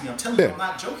you're asking me. I'm telling you, I'm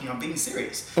not joking. I'm being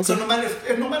serious. Okay. So no matter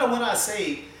what I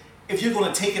say, if you're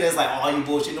gonna take it as like, oh, you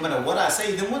bullshit, no matter what I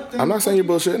say, then what? I'm not saying you're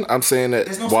bullshitting. I'm saying that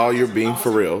while you're being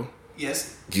for real,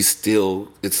 yes, it's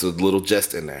a little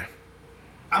jest in there.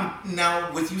 I'm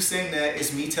now with you saying that,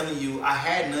 it's me telling you I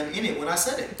had none in it when I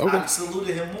said it. Okay. I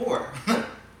saluted him more.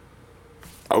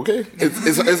 Okay,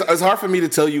 it's hard for me to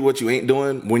tell you what you ain't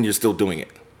doing when you're still doing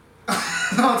it.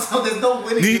 So there's no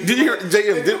winning. Did you hear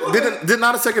JM? Did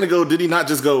not a second ago? Did he not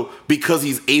just go because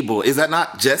he's able? Is that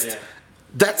not jest? Yeah.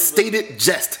 That's stated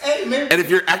jest. Hey, man. And if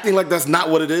you're acting like that's not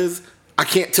what it is, I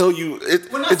can't tell you.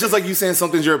 It's just like you saying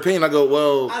something's your opinion. I go,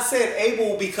 well. I said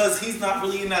able because he's not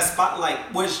really in that spotlight.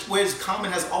 Whereas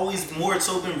Common has always more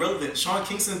so been relevant. Sean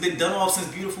Kingston's been done off since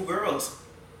Beautiful Girls.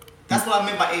 That's what I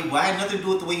meant by able. I had nothing to do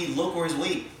with the way he looked or his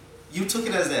weight. You took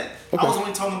it as that. Okay. I was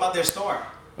only talking about their star.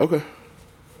 Okay.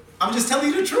 I'm just telling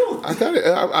you the truth. I got it.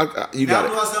 You got it.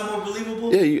 Now do I sound more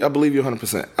believable? Yeah, I believe you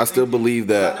 100%. I still believe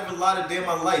that. I never lied a day in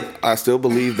my life. I still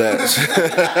believe that. I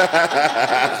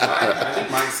think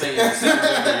Mike's saying you're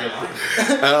lying.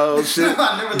 Oh shit!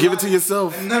 Give it to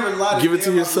yourself. I never lied. Give it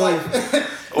to yourself.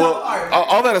 Well,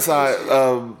 all that aside,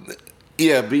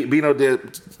 yeah, Bino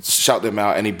did shout them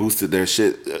out and he boosted their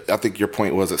shit. I think your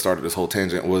point was it started this whole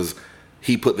tangent was.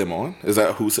 He put them on? Is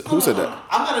that who said that?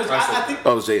 I think.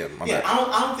 Oh, it was JM. My bad.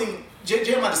 I don't think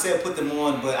JM might have said put them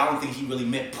on, but I don't think he really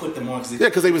meant put them on.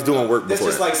 Because they was doing work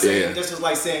before. That's just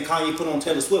like saying Kanye put on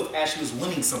Taylor Swift as she was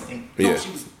winning something. No,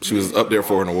 she was up there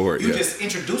for an award. You just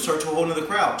introduced her to a whole nother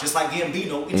crowd, just like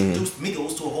Gambino introduced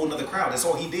Migos to a whole nother crowd. That's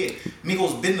all he did.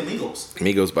 Migos been the Migos.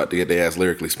 Migos about to get their ass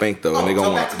lyrically spanked though, and they're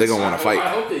gonna want to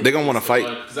fight. They're gonna want to fight.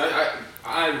 Because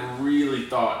I really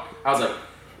thought I was like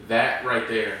that right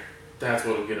there. That's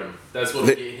what'll get him. That's what'll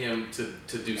get him to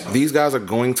do something. These guys are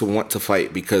going to want to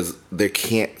fight because they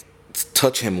can't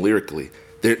touch him lyrically.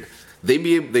 They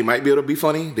might be able to be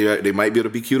funny. They might be able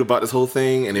to be cute about this whole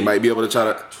thing, and they might be able to try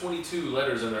to 22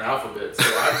 letters in their alphabet. So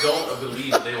I don't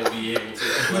believe they will be able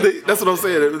to. that's what I'm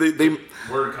saying.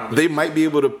 Word They might be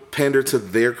able to pander to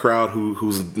their crowd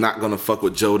who's not gonna fuck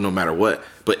with Joe no matter what.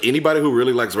 But anybody who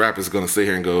really likes rap is gonna sit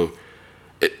here and go,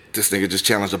 this nigga just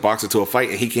challenged a boxer to a fight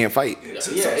and he can't fight.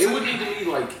 Yeah, it would need to be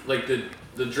like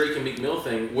the Drake and Meek Mill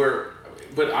thing,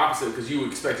 but opposite, because you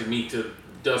expected Meek to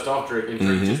dust off Drake and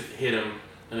Drake just hit him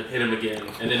and then hit him again,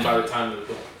 and then by the time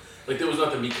there was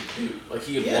nothing Meek could do. Like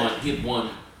he had won.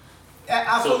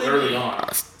 So early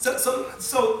on.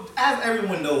 So as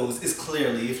everyone knows, it's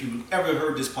clearly, if you ever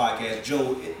heard this podcast,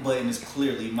 Joe Budden is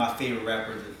clearly my favorite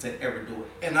rapper to ever do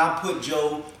it, and I put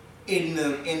Joe in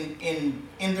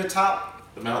the top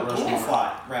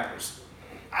glorified rappers.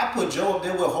 I put Joe up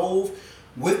there with Hove,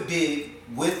 with Big,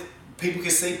 with people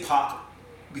can say Pac.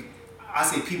 I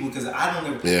say people because I don't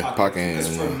ever put Pac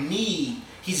because for me,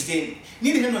 he's dead.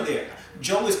 Neither here nor there.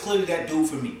 Joe is clearly that dude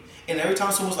for me. And every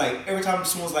time someone's like,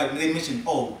 they mention,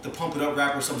 the Pump It Up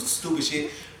rapper or some stupid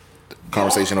shit.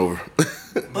 Conversation over.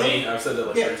 I've said that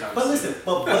like 3 times. But listen,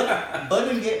 Bud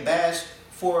didn't get bashed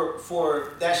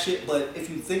for that shit. But if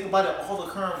you think about it, all the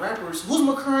current rappers, who's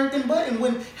more current than Bud?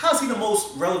 And how's he the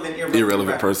most relevant,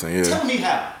 irrelevant person? Yeah. Tell me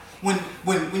how. When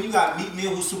you got Meek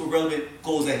Mill, who's super relevant,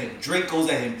 goes at him. Drake goes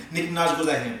at him. Nicki Minaj goes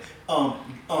at him.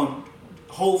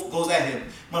 Hove goes at him.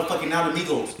 Motherfucking now the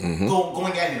Migos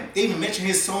going at him. They even mention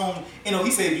his song. He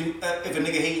said if a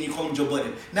nigga hating you call him Joe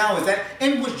Budden. Now is that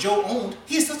and what Joe owned?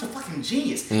 He is such a fucking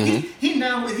genius. He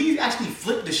actually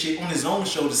flipped the shit on his own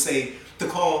show to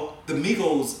call the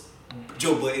Migos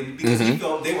Joe Budden because he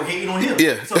felt they were hating on him.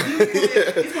 Yeah. So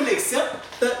he's gonna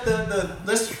accept the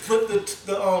let's flip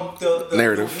the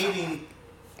narrative. Hating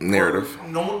narrative.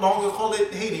 No longer call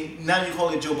it hating. Now you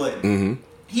call it Joe Budden.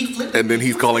 He flipped and then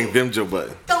he's calling them Joe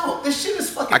Budden. No, this shit is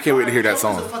fucking. I can't wait to hear that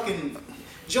song.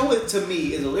 Joe to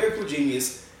me is a lyrical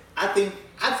genius. I think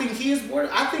he is more.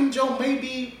 I think Joe may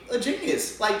be a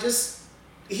genius.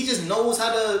 He just knows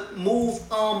how to move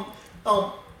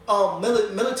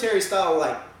military style.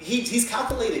 Like he's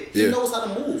calculated. He knows how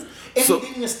to move. And he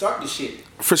didn't even start the shit.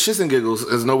 For shits and giggles,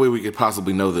 there's no way we could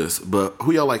possibly know this, but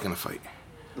who y'all like in a fight?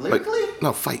 Lyrically?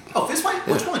 No, fight. Oh, fist fight?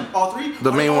 Which one? All three?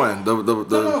 The main one.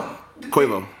 No.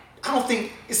 Quavo. I don't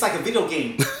think it's like a video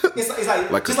game. It's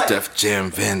like a Def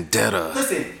Jam Vendetta.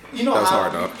 Listen, you know that was how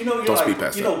hard, dog. Don't speed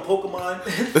past that. Pokemon.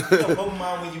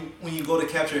 Pokemon when you go to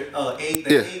capture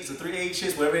eggs, the 3 egg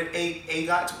shits, whatever egg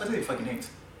got. What are they fucking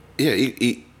names?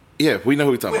 Yeah, we know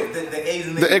who we're talking about. The eggs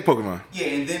and the egg Pokemon. Yeah,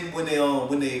 and then when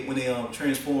they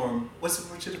transform, what's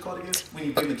the shit called again? When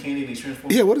you give them the candy, they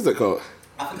transform. Yeah, what is that called?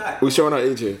 I forgot. We're showing our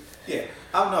age here. Yeah,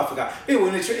 I don't know. I forgot. Anyway,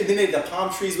 and then they the palm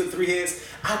trees with 3 heads.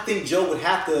 I think Joe would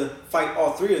have to fight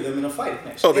all 3 of them in a fight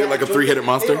match. Oh, they're like a 3-headed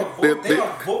monster. The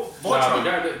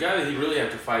guy that he really had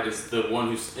to fight is the one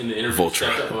who's in the interview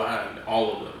stepped up behind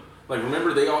all of them. Like,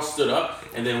 remember, they all stood up,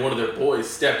 and then one of their boys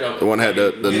stepped up. The one had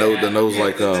the nose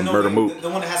like Murder Moot. The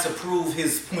one that has to prove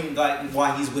his point, like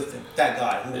why he's with them. That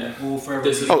guy who will forever.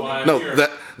 This is why I'm here.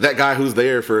 That guy who's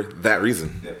there for that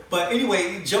reason. Yeah. But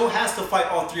anyway, Joe has to fight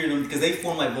all 3 of them because they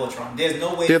form like Voltron. There's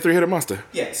no way. They're a 3-headed monster.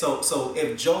 Yeah. So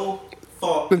if Joe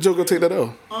fought, then Joe go take that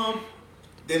L.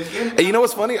 Then again, and you know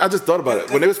what's funny? I just thought about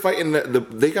it when they was fighting.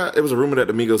 It was a rumor that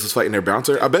the Migos was fighting their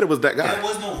bouncer. I bet it was that guy. There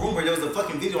was no rumor. There was a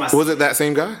fucking video. Was it that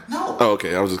same guy? No. Oh,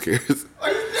 okay. I was just curious.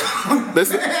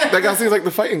 That guy seems like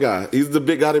the fighting guy. He's the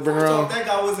big guy they bring around. That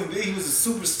guy wasn't big. He was a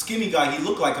super skinny guy. He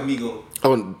looked like a Migo.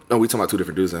 Oh, no, we talking about 2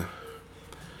 different dudes then.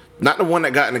 Not the one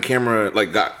that got in the camera,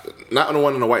 not the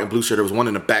one in the white and blue shirt. There was one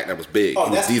in the back that was big. Oh, he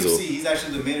was that's Diesel. QC. He's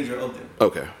actually the manager of them.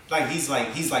 Okay. He's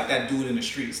like that dude in the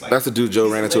streets. Like, that's the dude Joe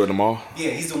ran into in the mall. Yeah,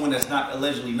 he's the one that's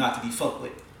allegedly not to be fucked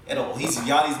with at all. He's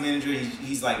Yachty's manager.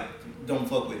 He's like, don't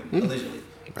fuck with him allegedly.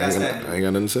 That's that dude. I ain't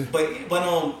got nothing to say. But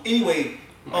anyway.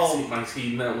 Mike's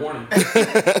heeding that warning.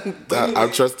 Anyway, I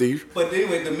trust Steve. But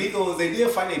anyway, the Migos, they did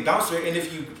fight a bouncer, and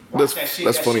if you watch that shit,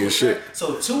 that's funny as shit.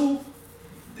 So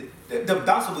the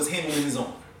bouncer was handling his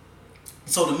own.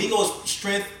 So the Migos'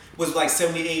 strength was like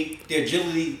 78. Their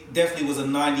agility definitely was a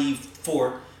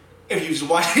 94. If you just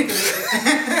watch it,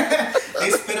 they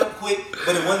spit up quick,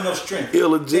 but it wasn't no strength. Yeah,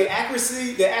 legit.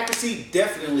 Their accuracy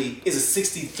definitely is a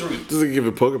 63. Just to give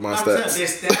it Pokemon stats.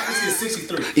 Their accuracy is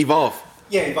 63. Evolve.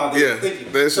 Yeah, Evolve. Yeah, thank you.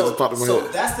 that shit just popped in my head. So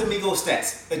that's the Migos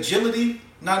stats. Agility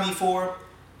 94,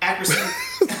 accuracy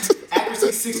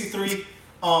 63,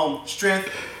 strength.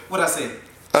 What I say?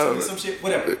 Some shit,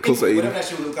 whatever. Whatever that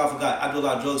shit was, I forgot. I do a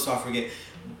lot of drugs, so I forget.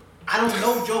 I don't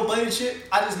know Joe Budden shit.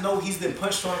 I just know he's been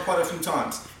punched on quite a few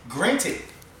times. Granted,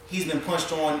 he's been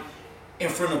punched on in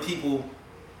front of people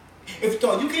If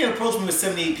dog, you can't approach me with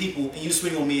 78 people and you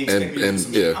swing on me and expect me to do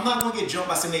some shit. I'm not gonna get jumped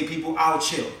by 78 people. I'll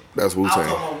chill. That's Wu-Tang.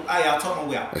 I'll talk my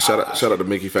way out. And shout out to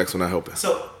Mickey Facts for not helping.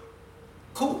 So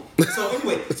cool. So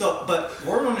anyway, but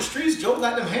word on the streets, Joe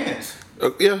got them hands.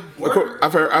 Yeah, of course.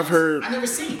 I've heard. I never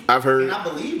seen. I've heard. And I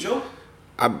believe Joe.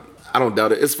 I don't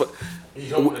doubt it. It's You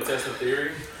don't want to test the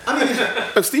theory? I mean,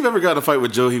 if Steve ever got in a fight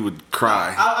with Joe, he would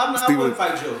cry. I wouldn't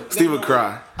fight Joe. Steve would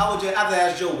cry. I would just have to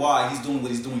ask Joe why he's doing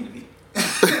what he's doing to me.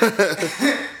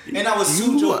 And I was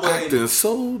sue Joe. You acting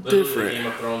so different. Game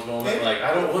of Thrones moment, like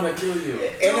I don't want to kill you.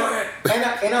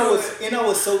 And I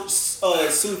was so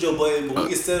sue Joe Budden, but we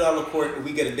get set out of court and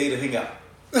we get a day to hang out.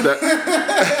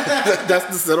 That's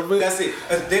the settlement. That's it.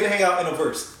 A day to hang out in a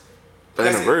verse.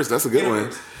 That's a good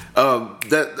one.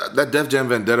 That Def Jam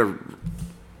Vendetta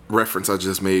reference I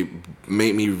just made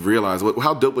me realize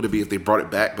how dope would it be if they brought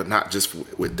it back, but not just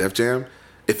with Def Jam,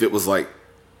 if it was like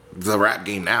the rap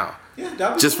game now. Yeah,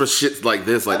 that'd be just cool. for shit like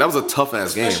this. Like that was a tough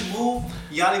ass game. Move,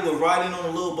 Yachty would ride in on a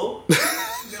little boat.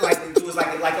 It was like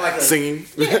a singing.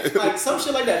 Yeah, like some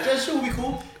shit like that. That shit would be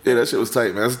cool. Yeah, that shit was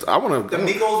tight, man. The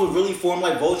Migos would really form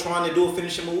like Voltron to do a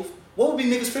finishing move. What would be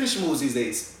niggas' finishing moves these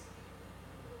days?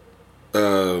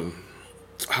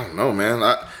 I don't know, man.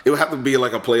 It would have to be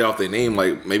like a play off their name,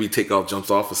 like maybe Takeoff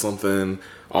jumps off or something.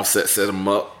 Offset set him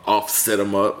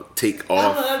up, take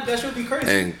off. That should be crazy.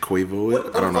 And Quavo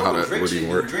it. I don't know how that would even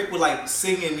work. Drake would like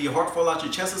sing and your heart fall out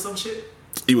your chest or some shit.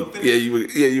 You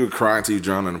would cry until you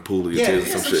drown in a pool of your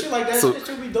tears or some shit. Like that. Shit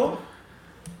should be dope.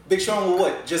 Big Sean will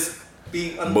what? Just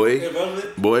be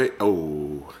irrelevant.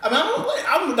 Oh. I mean,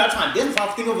 I'm not trying to identify.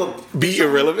 Think of a be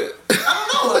irrelevant. I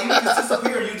don't know. Like, you just sit up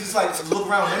here and you just like look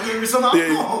around and or something. I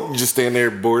don't know. You just stand there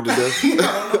bored to death. I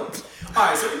don't know. All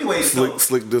right. So anyway,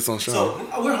 slick this on Sean.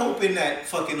 So we're hoping that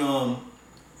fucking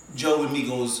Joe and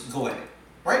Migos go at it,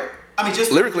 right? I mean,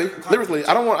 just lyrically.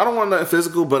 I don't want nothing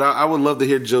physical, but I would love to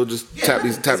hear Joe just tap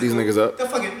these niggas up.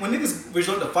 When niggas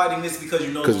resort to fighting this because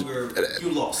you no longer you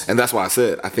lost, and that's why I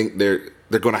said I think they're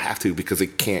gonna have to because they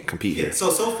can't compete here.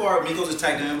 So far Migos is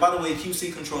tagged in. And by the way,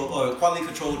 QC Control Quality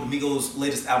Control, the Migos'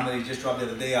 latest album that they just dropped the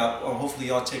other day out. Hopefully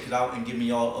y'all check it out and give me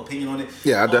y'all opinion on it.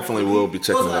 Yeah, I definitely will be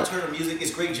checking it out. Alternative music,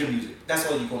 it's great gym music. That's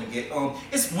all you're gonna get.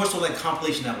 It's more so like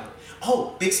compilation album.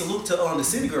 Oh, big salute to the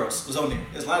City Girls was on there.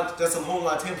 That's a whole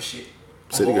lot of Tampa shit.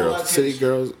 City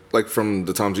Girls, like from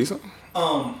the Tom G song.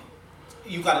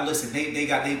 You gotta listen. They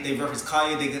referenced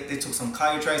Kaya. They took some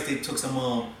Kaya tracks. They took some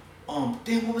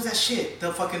damn, what was that shit?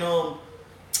 The fucking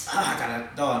I gotta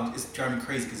dog. It's driving me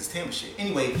crazy because it's Tampa shit.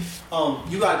 Anyway,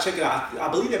 you gotta check it out. I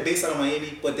believe they're based out of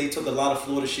Miami, but they took a lot of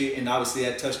Florida shit and obviously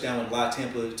that touchdown with a lot of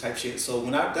Tampa type shit. So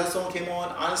when that song came on,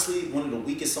 honestly, one of the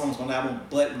weakest songs on the album.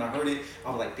 But when I heard it, I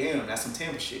was like, damn, that's some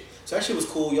Tampa shit. So that shit was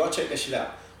cool. Y'all check that shit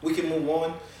out. We can move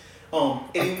on.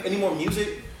 Any more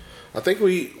music? I think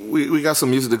we got some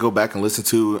music to go back and listen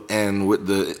to, and with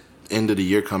the end of the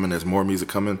year coming, there's more music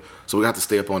coming, so we have to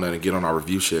stay up on that and get on our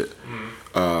review shit.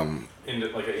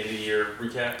 Like an end of year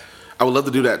recap. I would love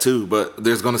to do that too, but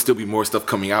there's gonna still be more stuff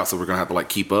coming out, so we're gonna have to like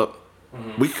keep up.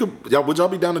 We could, would y'all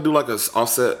be down to do like a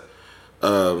offset?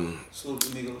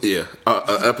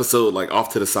 Episode like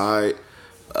off to the side.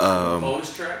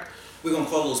 Bonus track. We're gonna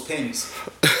call those pennies.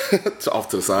 It's off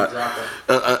to the side.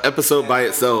 An episode by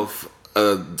itself,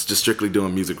 just strictly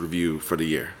doing music review for the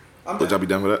year. Would y'all be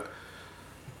done with that?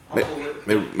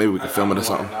 Maybe we could film it or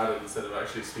something. Instead of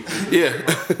actually speaking. Yeah,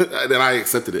 then I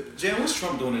accepted it. Jan, what's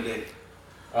Trump doing today?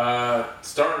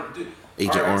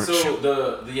 Agent Orange. So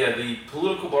the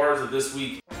political bars of this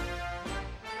week.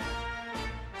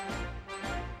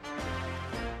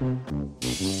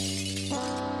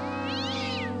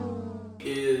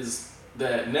 Is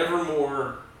that never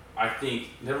more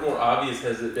obvious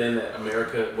has it been that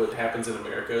what happens in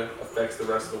America affects the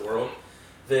rest of the world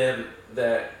than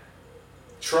that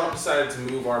Trump decided to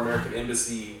move our American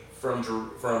embassy from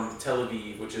Tel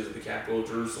Aviv, which is the capital of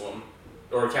Jerusalem,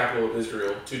 or capital of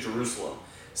Israel, to Jerusalem,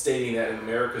 stating that in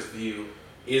America's view,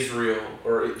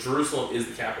 Jerusalem is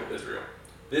the capital of Israel.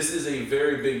 This is a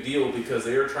very big deal because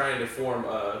they are trying to form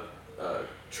a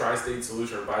tri-state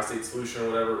solution or bi-state solution or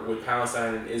whatever with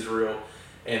Palestine and Israel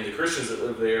and the Christians that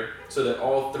live there, so that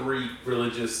all three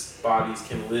religious bodies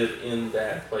can live in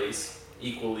that place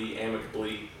equally,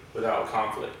 amicably, without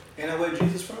conflict. Ain't that where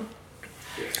Jesus from?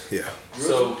 Yes. Yeah.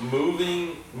 So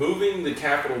moving the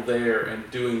capital there and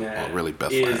doing that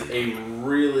is a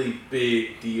really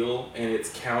big deal, and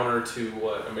it's counter to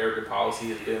what American policy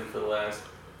has been for the last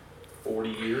 40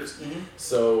 years. Mm-hmm.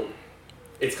 So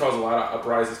it's caused a lot of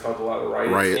uprisings, caused a lot of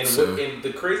riots. And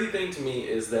the crazy thing to me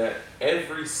is that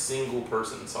every single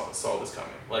person saw this coming.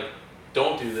 Like,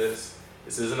 don't do this.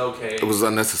 This isn't okay. It was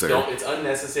unnecessary. It's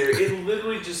unnecessary. It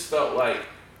literally just felt like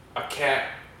a cat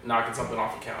knocking something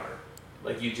off a counter.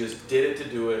 Like you just did it to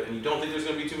do it, and you don't think there's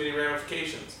going to be too many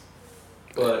ramifications.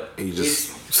 But you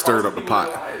just stirred up the pot.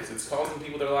 It's causing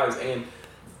people their lives, and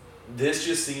this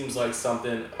just seems like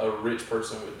something a rich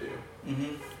person would do.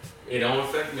 Mm-hmm. It don't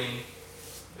affect me.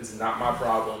 It's not my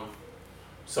problem.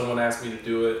 Someone asked me to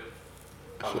do it.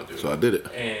 I'm gonna do it. So I did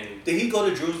it. And did he go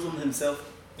to Jerusalem himself?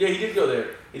 Yeah, he did go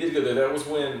there. That was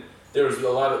when there was a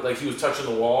lot of, like, he was touching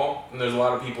the wall, and there's a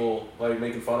lot of people, like,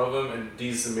 making fun of him, and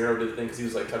Jesus and Miro did the thing because he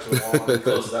was, like, touching the wall, and he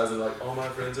closed his eyes and like, all my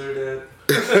friends are dead.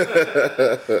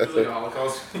 It was like a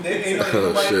Holocaust.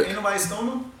 Ain't nobody stone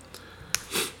him?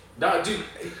 Nah, dude.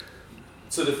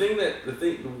 So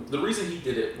the reason he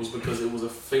did it was because it was a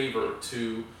favor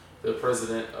to the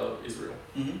president of Israel,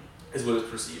 is what it's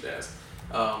perceived as.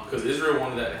 Because Israel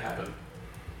wanted that to happen,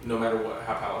 no matter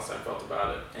how Palestine felt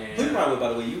about it. And who you ride with, by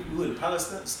the way? You with the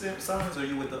Palestinians, or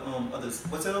you with the others?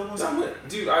 What's that other one?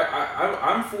 Dude,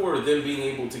 I'm for them being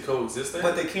able to coexist there.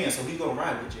 But they can't, so who you gonna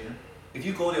ride with, Jim? If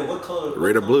you go there, what color?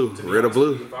 Red or blue? Red or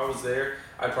blue? If I was there,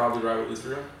 I'd probably ride with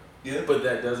Israel. Yeah. But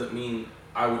that doesn't mean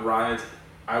I would ride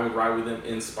with them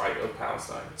in spite of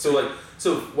Palestine. So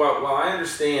while I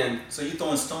understand, so you're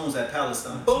throwing stones at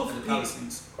Palestine, both at the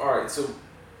Palestinians. All right, so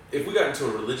if we got into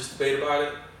a religious debate about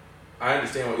it, I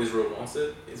understand why Israel wants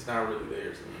it. It's not really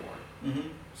theirs anymore. Mm-hmm.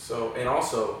 So, and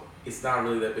also, it's not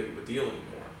really that big of a deal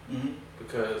anymore,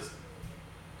 because,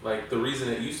 like, the reason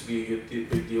it used to be a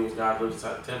big deal was God lived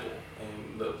inside the temple,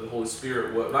 and the Holy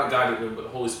Spirit was not God didn't, but the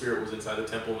Holy Spirit was inside the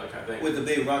temple and that kind of thing. With the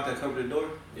big rock that covered the door.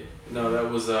 Yeah. No, that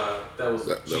was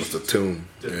the tomb.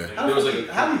 Yeah. How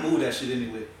do you move that shit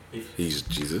anyway? He's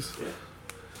Jesus. Yeah.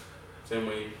 Same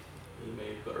way he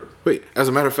made the earth. Wait, as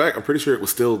a matter of fact, I'm pretty sure it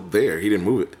was still there. He didn't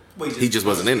move it. Wait, he just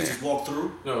wasn't in there. Just walked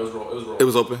through? No, it was rolled. It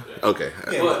was open? Yeah. Okay.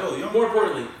 Yeah, but more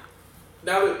importantly,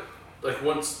 now that, like,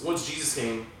 once Jesus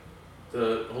came,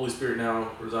 the Holy Spirit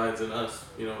now resides in us,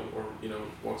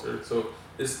 walks earth. So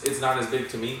it's not as big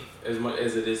to me as much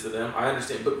as it is to them. I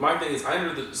understand, but my thing is, I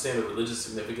understand the religious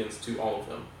significance to all of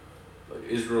them. Like,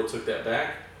 Israel took that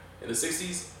back in the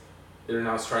 60s. They're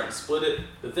now trying to split it.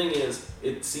 The thing is,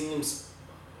 it seems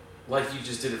like you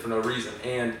just did it for no reason.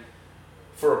 And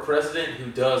for a president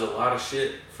who does a lot of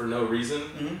shit for no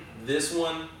reason, this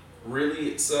one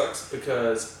really sucks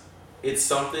because it's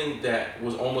something that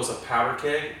was almost a powder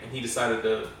keg, and he decided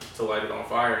to light it on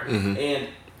fire. And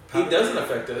it doesn't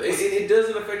affect us. It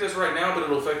doesn't affect us right now, but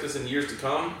it'll affect us in years to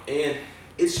come. And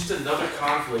it's just another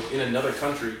conflict in another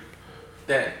country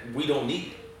that we don't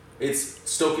need. It's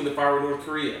stoking the fire with North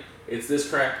Korea. It's this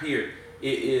crap here.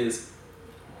 It is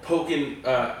poking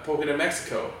at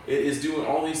Mexico. It is doing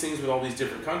all these things with all these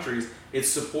different countries. It's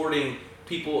supporting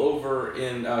people over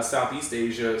in Southeast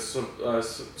Asia,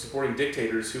 supporting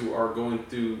dictators who are going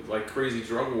through, like, crazy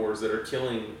drug wars that are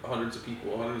killing hundreds of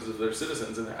people, hundreds of their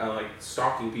citizens, and like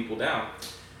stalking people down.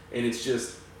 And it's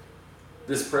just,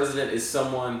 this president is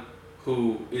someone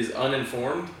who is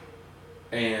uninformed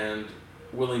and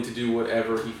willing to do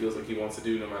whatever he feels like he wants to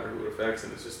do, no matter who it affects.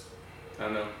 And it's just, I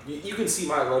don't know. You can see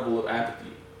my level of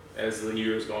apathy as the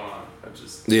years go on. I'm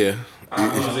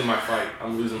losing my fight.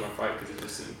 Because it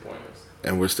just seems pointless.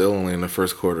 And we're still only in the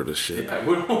first quarter of this shit. Yeah,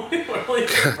 we're only in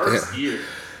the first year.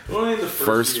 We're only in the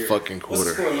first year. Fucking quarter.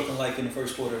 What's the score looking like in the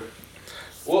first quarter?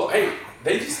 Well, hey,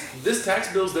 this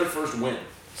tax bill's their first win.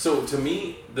 So to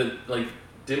me,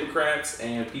 Democrats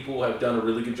and people have done a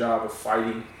really good job of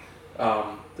fighting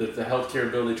the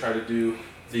healthcare bill they try to do,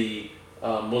 the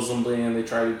Muslim ban they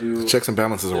try to do. The checks and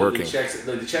balances are working.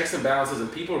 The checks and balances,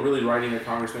 and people are really writing their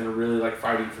congressmen, are really, like,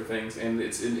 fighting for things, and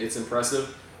it's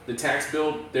impressive. The tax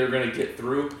bill they're going to get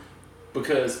through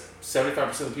because 75%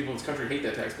 of the people in this country hate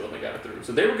that tax bill, and they got it through.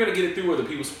 So they were going to get it through whether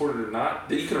people supported it or not.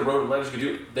 Then you could have wrote a letter to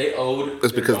do it. They owed.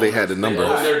 It's because they had the numbers.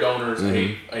 They owed their donors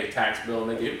a tax bill,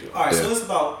 and they gave it to them. All right, so it's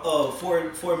about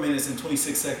 4 minutes and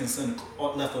 26 seconds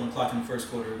left on the clock in the first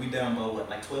quarter. We down by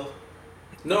what, like 12?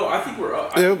 No, I think we're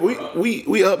up.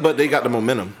 We up, but they got the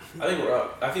momentum. I think we're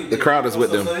up. I think the crowd is with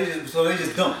them. So they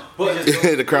just dump.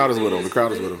 The crowd is with them. The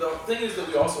crowd is with them. The thing is that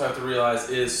we also have to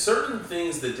realize is certain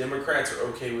things the Democrats are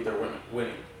okay with their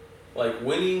winning. Like,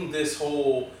 winning this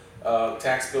whole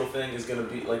tax bill thing is going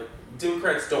to be, like,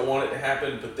 Democrats don't want it to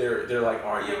happen, but they're like,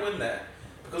 all right, yeah, win that.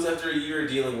 Because after a year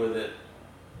of dealing with it,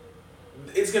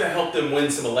 it's going to help them win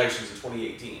some elections in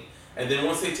 2018. And then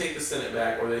once they take the Senate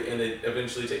back, and they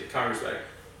eventually take the Congress back,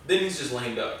 then he's just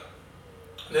lamed up.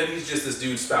 Then he's just this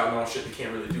dude spouting off shit that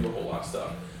can't really do a whole lot of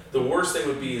stuff. The worst thing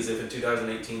would be is if in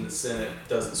 2018 the Senate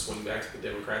doesn't swing back to the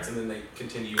Democrats and then they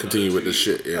continue with this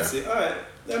shit. Yeah. That's it. All right,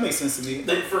 that makes sense to me.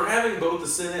 For having both the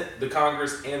Senate, the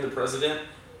Congress, and the President,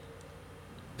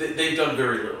 they've done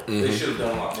very little. Mm-hmm. They should have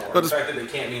done a lot more. The fact that they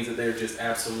can't means that they're just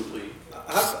absolutely.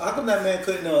 How come that man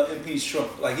couldn't impeach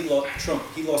Trump? Like he lost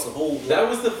a whole. That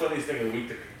was the funniest thing of the week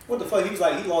to me. What the fuck? He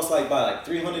lost by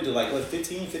 300 to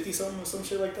 50 something or some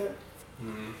shit like that.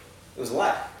 Mm-hmm. It was a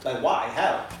lot. Like why?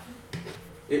 How?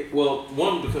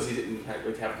 One, because he didn't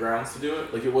have grounds to do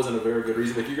it. Like it wasn't a very good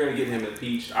reason. If you're going to get him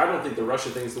impeached, I don't think the Russia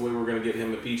thing is the way we're going to get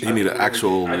him impeached. You need an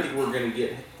actual. I think we're going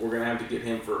to have to get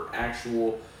him for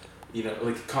actual.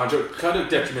 Conduct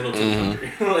detrimental to the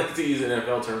country, to use an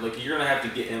NFL term. Like, you're going to have to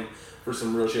get him for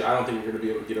some real shit. I don't think we're going to be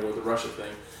able to get him with the Russia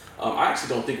thing. I actually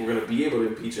don't think we're going to be able to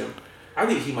impeach him. I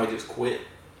think he might just quit.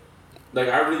 Like,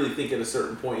 I really think at a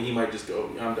certain point he might just go,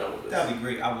 I'm done with this. That'd be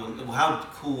great. How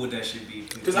cool would that shit be?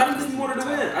 Because I don't think he wanted to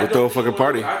win. We'll throw a fucking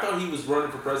party. I thought he was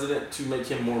running for president to make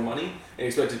him more money and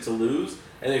expected to lose.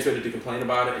 And they expected to complain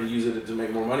about it and use it to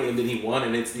make more money, and then he won,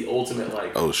 and it's the ultimate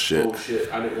oh shit,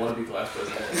 I didn't want to be class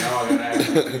president, and now I gotta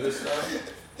actually do this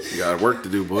stuff. You got work to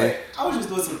do, boy. Hey, I was just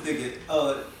doing some thinking.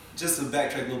 Just to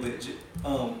backtrack a little bit,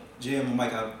 Jim and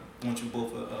Mike, I want you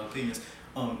both opinions.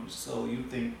 So you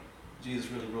think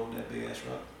Jesus really rolled that big ass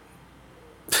rock?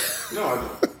 No, I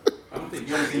don't. I don't think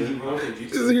he rolled it.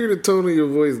 Just hear the tone of your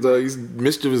voice, dog. He's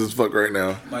mischievous as fuck right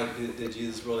now. Mike, did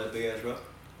Jesus roll that big ass rock?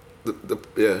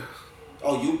 Yeah.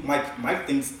 Oh, Mike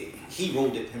thinks he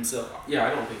rolled it himself. Yeah,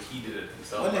 I don't think he did it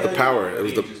himself. The power. It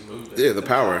was the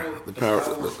power. The power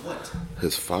was what?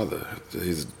 His father.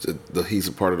 He's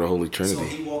a part of the Holy Trinity. So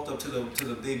he walked up to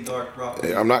the big dark rock.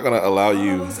 Hey, I'm not gonna allow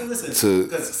you listen, to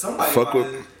fuck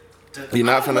with. You're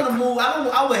not finna move.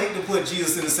 I would hate to put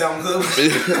Jesus in the sound club.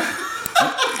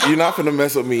 You're not finna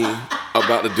mess with me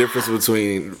about the difference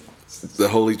between the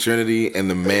Holy Trinity and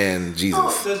the man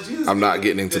Jesus. I'm not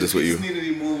getting into this with you. Jesus need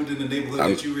to be moved in the neighborhood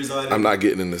that you reside in. I'm not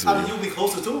getting in this with you. You'll be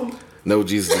closer to him. No,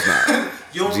 Jesus is not.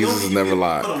 Jesus has never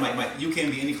lied. Hold on, Mike. You can't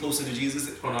be any closer to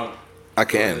Jesus. Hold on. I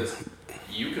can.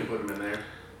 You can put him in there.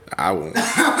 I won't.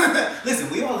 Listen,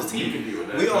 we all a team. You can be with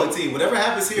that. We all a team. Whatever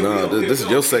happens here, no, this is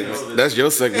your segment. That's your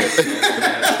segment.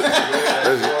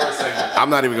 I'm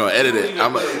not even gonna edit it.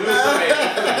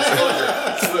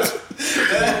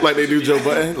 Like they do Joe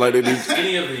Button. Like they do.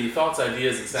 Any of the thoughts,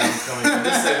 ideas, and sounds coming from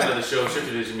this segment of the show,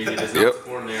 Shifted Vision Media, does not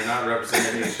support and they are not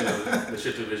representing the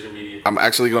Shifted Vision Media. I'm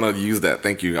actually gonna use that.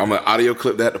 Thank you. I'm gonna audio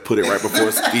clip that to put it right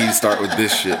before Steve start with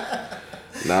this shit.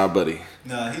 Nah, buddy.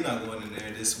 Nah, he's not going in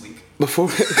there this week. Before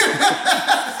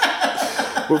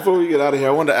we get out of here,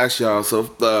 I wanted to ask y'all.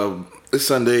 So it's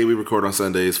Sunday. We record on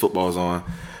Sundays. Football's on.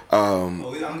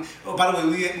 By the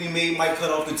way, we made Mike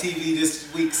cut off the TV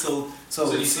this week. So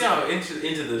you see how into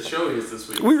the show he is this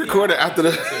week. We recorded after the.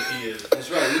 That's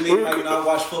right. We made Mike not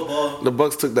watch football. The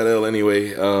Bucks took that L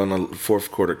anyway on the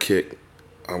fourth quarter kick.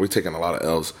 We're taking a lot of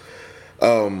L's.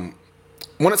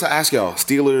 Wanted to ask y'all,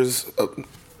 Steelers.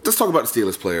 Let's talk about the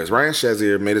Steelers players. Ryan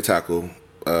Shazier made a tackle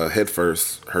head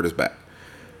first, hurt his back.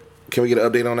 Can we get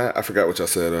an update on that? I forgot what y'all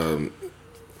said.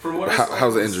 From what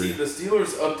how's the injury? The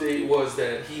Steelers' update was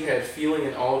that he had feeling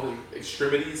in all the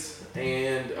extremities,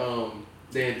 and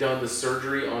they had done the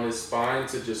surgery on his spine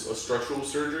to just a structural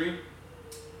surgery.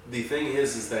 The thing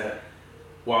is that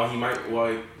while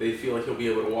they feel like he'll be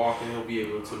able to walk and he'll be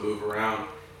able to move around,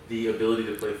 the ability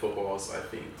to play football is, I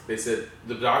think,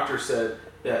 the doctor said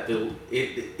that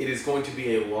it is going to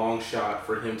be a long shot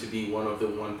for him to be one of the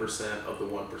 1% of the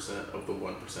 1% of the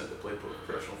 1% that play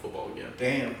professional football again.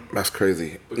 Damn. That's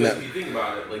crazy. Because if you think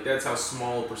about it, like that's how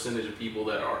small a percentage of people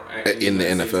that are actually in the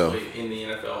NFL. In the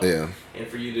NFL. Yeah. And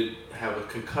for you to have a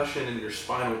concussion in your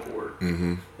spinal cord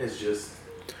is just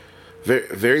very,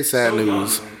 very sad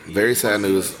news. Very sad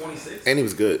news. 26? And he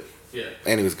was good. Yeah.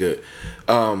 And he was good.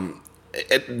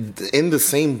 In the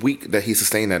same week that he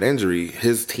sustained that injury,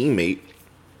 his teammate,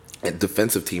 and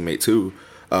defensive teammate too,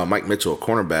 Mike Mitchell, a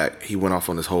cornerback, he went off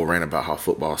on this whole rant about how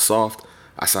football is soft.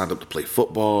 I signed up to play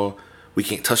football. We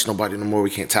can't touch nobody no more. We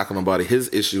can't tackle nobody. His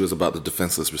issue is about the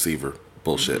defenseless receiver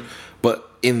bullshit. But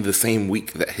in the same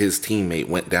week that his teammate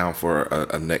went down for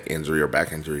a neck injury or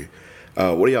back injury,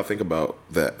 what do y'all think about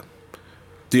that?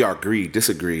 Do y'all agree,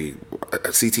 disagree?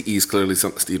 CTE is clearly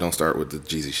something. Steve, don't start with the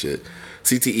Jeezy shit.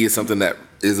 CTE is something that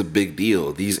is a big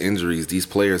deal. These injuries, these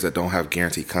players that don't have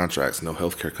guaranteed contracts, no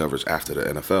healthcare coverage after the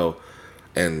NFL.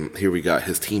 And here we got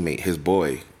his teammate, his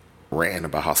boy, ranting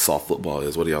about how soft football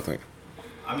is. What do y'all think?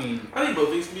 I think both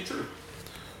things can be true.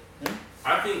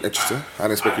 I think interesting. I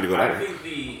didn't expect you to go that way. I think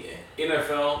the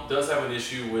NFL does have an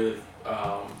issue with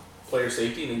player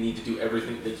safety, and they need to do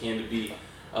everything they can to be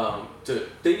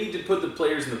They need to put the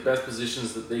players in the best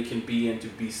positions that they can be in to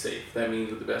be safe. That means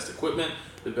with the best equipment,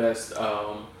 the best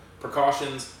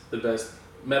precautions, the best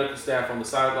medical staff on the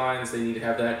sidelines. They need to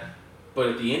have that. But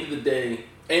at the end of the day,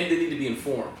 and they need to be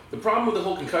informed. The problem with the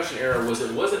whole concussion era was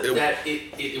it wasn't that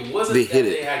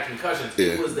they had concussions.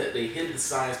 Yeah. It was that they hid the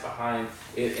science behind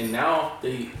it, and now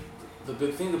the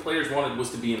thing the players wanted was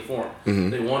to be informed.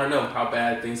 They want to know how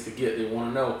bad things could get. They want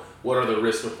to know what are the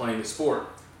risks of playing the sport.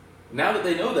 Now that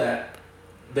they know that,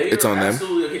 it's on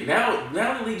absolutely them. Okay.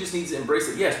 Now the league just needs to embrace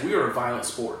it. Yes, we are a violent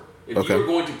sport. If you are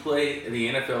going to play in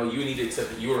the NFL, you need to accept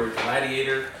that you are a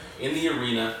gladiator in the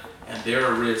arena, and there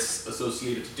are risks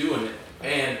associated to doing it.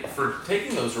 And for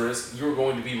taking those risks, you're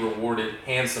going to be rewarded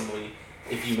handsomely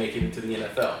if you make it into the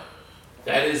NFL.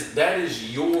 That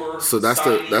is your. So that's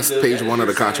page one of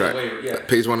the contract. Yeah.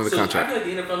 Page one of the contract. I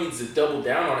feel like the NFL needs to double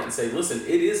down on it and say, listen,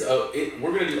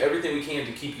 we're going to do everything we can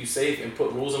to keep you safe and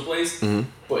put rules in place.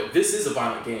 But this is a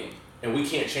violent game, and we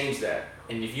can't change that.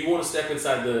 And if you want to step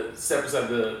inside the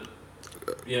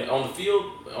on the field,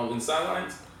 on the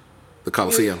sidelines, the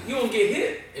Coliseum, you won't get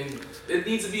hit, and it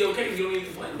needs to be okay. You don't need to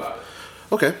complain about it.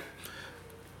 Okay,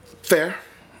 fair.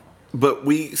 But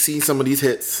we see some of these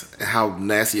hits, how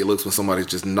nasty it looks when somebody's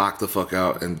just knocked the fuck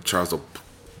out and tries to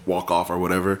walk off or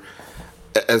whatever.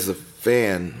 As a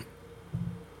fan,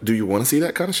 do you want to see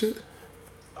that kind of shit?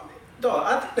 Dog,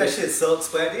 I think that shit sucks.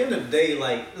 But at the end of the day,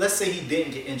 like, let's say he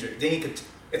didn't get injured, then he could.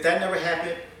 If that never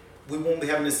happened, we won't be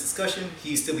having this discussion.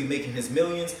 He'd still be making his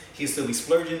millions. He'd still be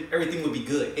splurging. Everything would be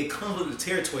good. It comes with the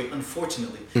territory,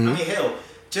 unfortunately. I mean, hell,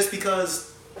 just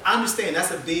because I understand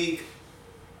that's a big.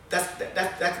 That's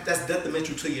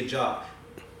detrimental to your job.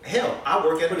 Hell, I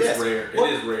work at a desk. It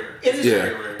is rare. It is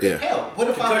very rare. Yeah. Hell, what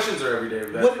if concussions are every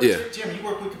day? Jim, you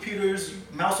work with computers, you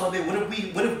mouse all day. What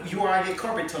if you already get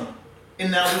carpet tunnel,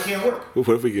 and now we can't work? What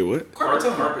if we get what?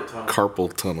 Carpet tunnel.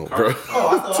 Carpal tunnel, bro.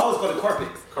 Oh, I thought I was going to carpet.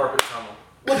 Carpet tunnel.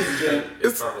 What is it, Jim?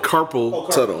 It's carpal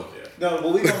tunnel. Yeah. No,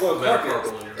 but we gonna go with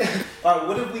carpet. All right,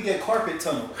 what if we get carpet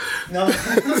tunnel? No,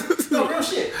 real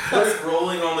shit. Like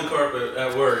rolling on the carpet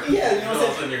at work. Yeah, you know what I'm saying? All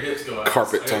of a sudden your hips go out.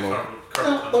 Carpet tunnel.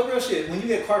 No, but real shit. When you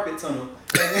get carpet tunnel,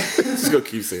 Just gonna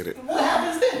keep saying it. What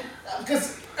happens then?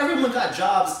 Because everyone got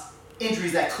jobs,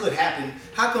 injuries that could happen.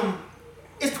 How come?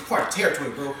 It's part of territory,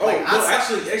 bro.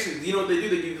 Actually, you know what they do?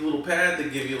 They give you a little pad. They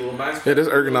give you a little mic. Yeah, there's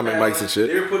ergonomic mics and shit.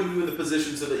 They're putting you in the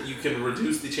position so that you can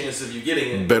reduce the chances of you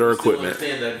getting it. Better you equipment.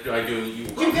 Understand that by doing you.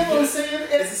 You get what I'm saying?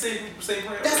 It's the same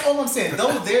plan. That's all I'm saying.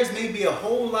 Though theirs may be a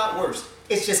whole lot worse.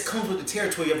 It just comes with the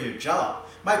territory of your job.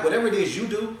 Mike, whatever it is you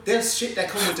do, there's shit that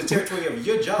comes with the territory of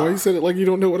your job. Why you said it like you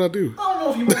don't know what I do? I don't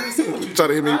know if you really see what you do. Try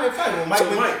to hit me. All right, fine.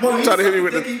 Well, Mike, try to hit me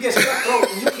with you get struck throat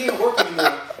and you can't work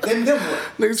anymore. Then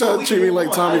what? Niggas try to treat me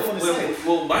like Tommy.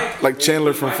 Well, Mike, like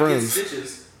Chandler from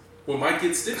Friends. When Mike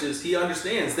gets stitches, he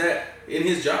understands that in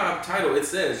his job title it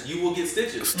says you will get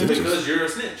stitches. Because you're a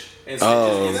snitch. And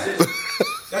snitches get stitches.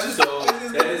 That's just so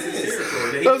that is his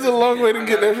territory. That was a long way to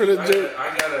get there for the joke.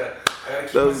 I gotta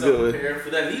keep myself prepared for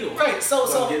that needle. Right, so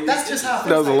that's just how.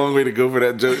 That was a long way to go for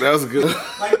that joke. That was good.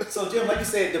 So Jim, like you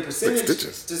said, the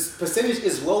percentage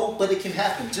is low, but it can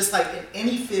happen. Just like in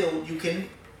any field, you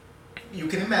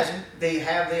can imagine they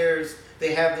have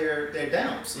their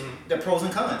downs, their pros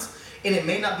and cons, and it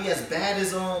may not be as bad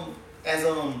as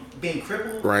being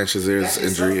crippled. Ryan Shazier's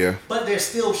injury, yeah. But there's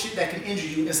still shit that can injure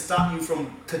you and stop you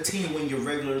from continuing your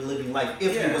regular living life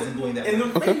if you wasn't doing that. And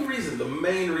the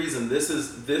main reason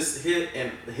this hit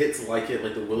and hits like it,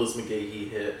 like the Willis McGahee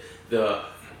hit, the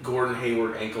Gordon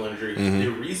Hayward ankle injury, the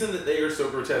reason that they are so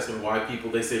grotesque and why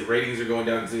they say ratings are going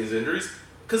down because of these injuries,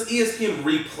 because ESPN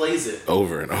replays it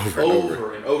over and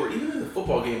over. Even in the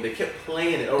football game, they kept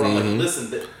playing it over. I'm like,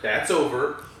 listen, that's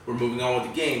over. We're moving on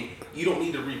with the game. You don't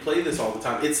need to replay this all the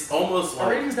time. It's almost like... Are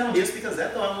ratings down just because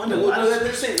that though? I wonder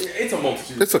they're saying it's a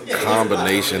multitude. It's a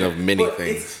combination of many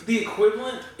things. It's the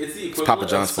equivalent Papa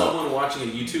John's of someone watching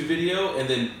a YouTube video and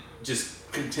then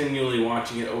just continually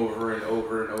watching it over and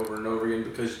over and over and over again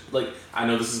because, like, I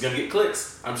know this is going to get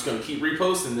clicks. I'm just going to keep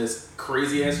reposting this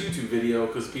crazy-ass YouTube video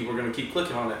because people are going to keep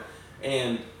clicking on it.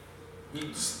 And...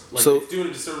 it's doing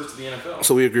a disservice to the NFL.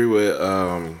 So we agree with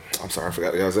I'm sorry, I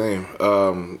forgot the guy's name.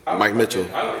 Mike Mitchell.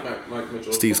 I like Mike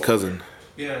Mitchell. Steve's cousin.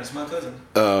 Yeah, it's my cousin.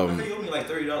 I think he owed me like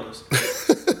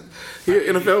 $30. He's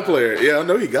an NFL player. Yeah, I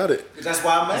know he got it. That's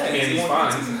why I'm mad. And he's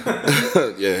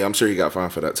fine. Yeah, I'm sure he got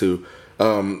fined for that too.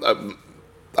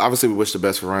 Obviously, we wish the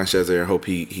best for Ryan Shazier and hope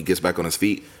he gets back on his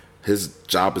feet. His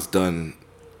job is done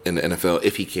in the NFL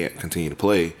if he can't continue to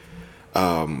play.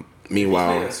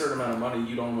 Meanwhile, if you pay a certain amount of money,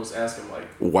 you'd almost ask him like,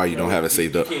 why you don't have it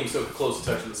saved up. You came so close to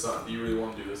touching the sun. Do you really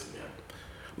want to do this again?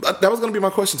 that was gonna be my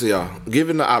question to y'all.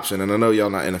 Given the option, and I know y'all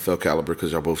not NFL caliber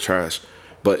because y'all both trash,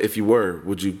 but if you were,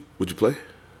 would you play?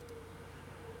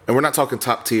 And we're not talking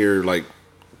top tier like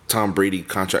Tom Brady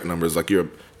contract numbers. Like you're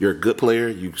a good player.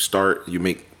 You start, you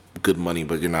make good money,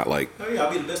 but you're not like. Oh yeah,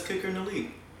 I'll be the best kicker in the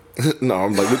league. No,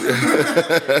 I'm like.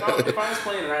 if I was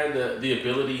playing and I had the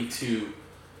ability to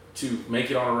make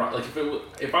it on a like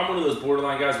if I'm one of those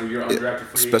borderline guys where you're undrafted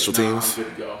free special agent, teams, I'm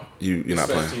good to go. You're not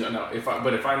special playing. Team, no,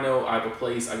 if I know I have a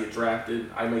place, I get drafted,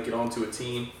 I make it onto a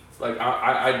team. Like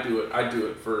I do it. I do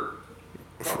it for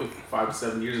probably 5 to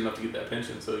 7 years, enough to get that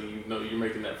pension. So you know you're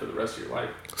making that for the rest of your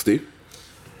life. Steve?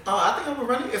 I think I would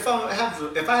run it if I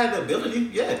had the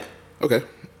ability. Yeah. Okay,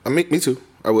 me too.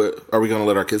 I would. Are we gonna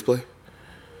let our kids play?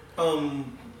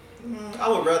 I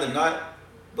would rather not,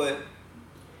 but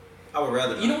I would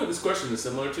rather not. You know what this question is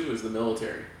similar to is the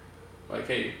military. Like,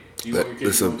 hey, do you want your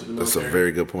kids to go to the military? That's a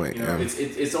very good point. You know,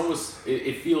 it's almost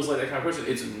it feels like that kind of question.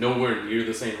 It's nowhere near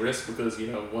the same risk because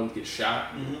one gets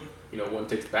shot, one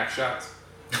takes back shots.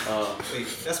 Wait,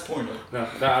 that's porno. No,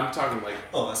 I'm talking like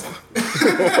that's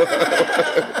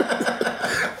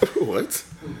what?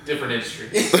 Different industry,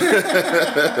 different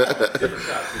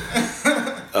shots.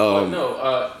 But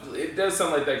no, it does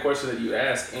sound like that question that you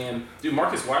asked. And dude,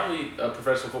 Marcus Wiley, a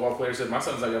professional football player, said my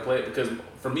son's not gonna play it because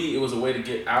for me it was a way to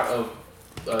get out of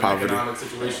an economic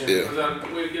situation. Yeah. It was a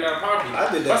way to get out of poverty.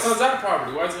 I did that. My son's out of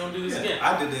poverty. Why is he gonna do this again?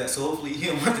 I did that, so hopefully he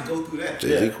don't have to go through that.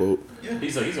 Jay-Z quote. Yeah.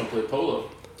 He's gonna play polo.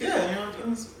 Yeah,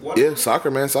 Yeah, soccer,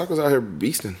 man. Soccer's out here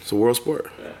beasting. It's a world sport.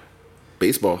 Yeah.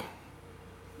 Baseball.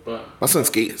 But My son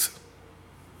skates.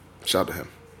 Shout out to him.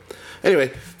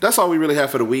 Anyway, that's all we really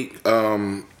have for the week.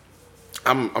 I'm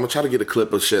gonna try to get a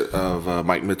clip of shit of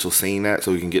Mike Mitchell saying that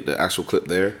so we can get the actual clip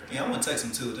there. Yeah, I'm gonna text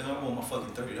him too. Then I want my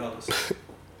fucking $30.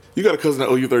 You got a cousin that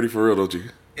owe you 30 for real, don't you?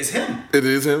 It's him. It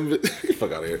is him. Get the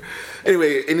fuck out of here.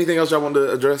 Anyway, anything else y'all want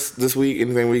to address this week?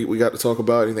 Anything we got to talk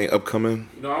about? Anything upcoming?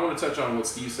 I want to touch on what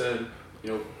Steve said.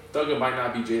 Thugger might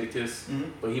not be Jadakiss,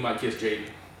 but he might kiss JD.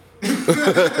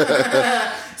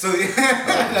 So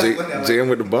yeah, Jam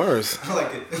with the bars. I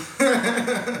like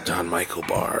it. John Michael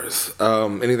bars.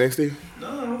 Anything, Steve? No,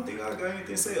 I don't think I got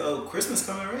anything to say. Christmas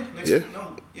coming, right? Next Yeah. week?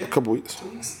 No, yeah. A couple weeks. 2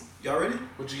 weeks. Y'all ready?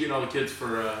 What you getting all the kids for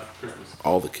Christmas?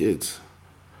 All the kids.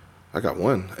 I got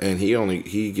one, and he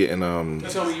getting You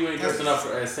tell me you ain't dressing up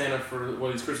as Santa for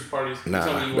one of these Christmas parties. Nah,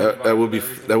 Tell me that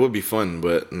would be fun,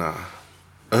 but nah.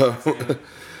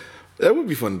 That would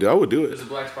be fun to do. I would do it. There's a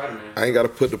black Spider-Man. I ain't got to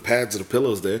put the pads or the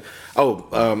pillows there.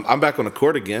 I'm back on the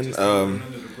court again. I'm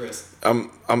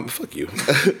fuck you.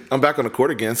 I'm back on the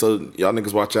court again, so y'all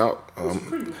niggas watch out.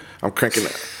 I'm cranking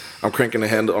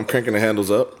the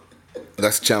handles up.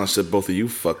 That's a challenge to both of you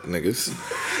fuck niggas.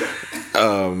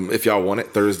 If y'all want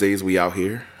it, Thursdays we out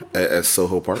here at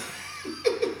Soho Park.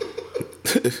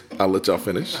 I'll let y'all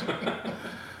finish.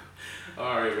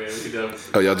 All right, man. We done.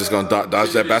 Oh, y'all just gonna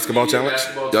dodge that basketball challenge?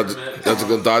 Y'all just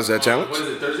gonna dodge that challenge? What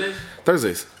is it?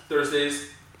 Thursdays.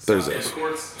 Thursdays.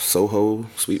 Courts. Soho,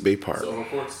 Sweet Bay Park. Soho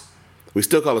Courts. We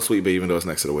still call it Sweet Bay even though it's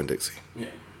next to the Winn-Dixie. Yeah.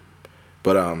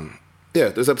 But yeah,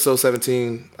 this is episode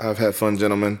 17. I've had fun,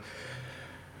 gentlemen.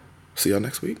 See y'all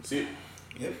next week. See you.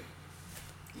 Yep.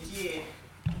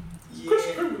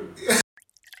 Yeah.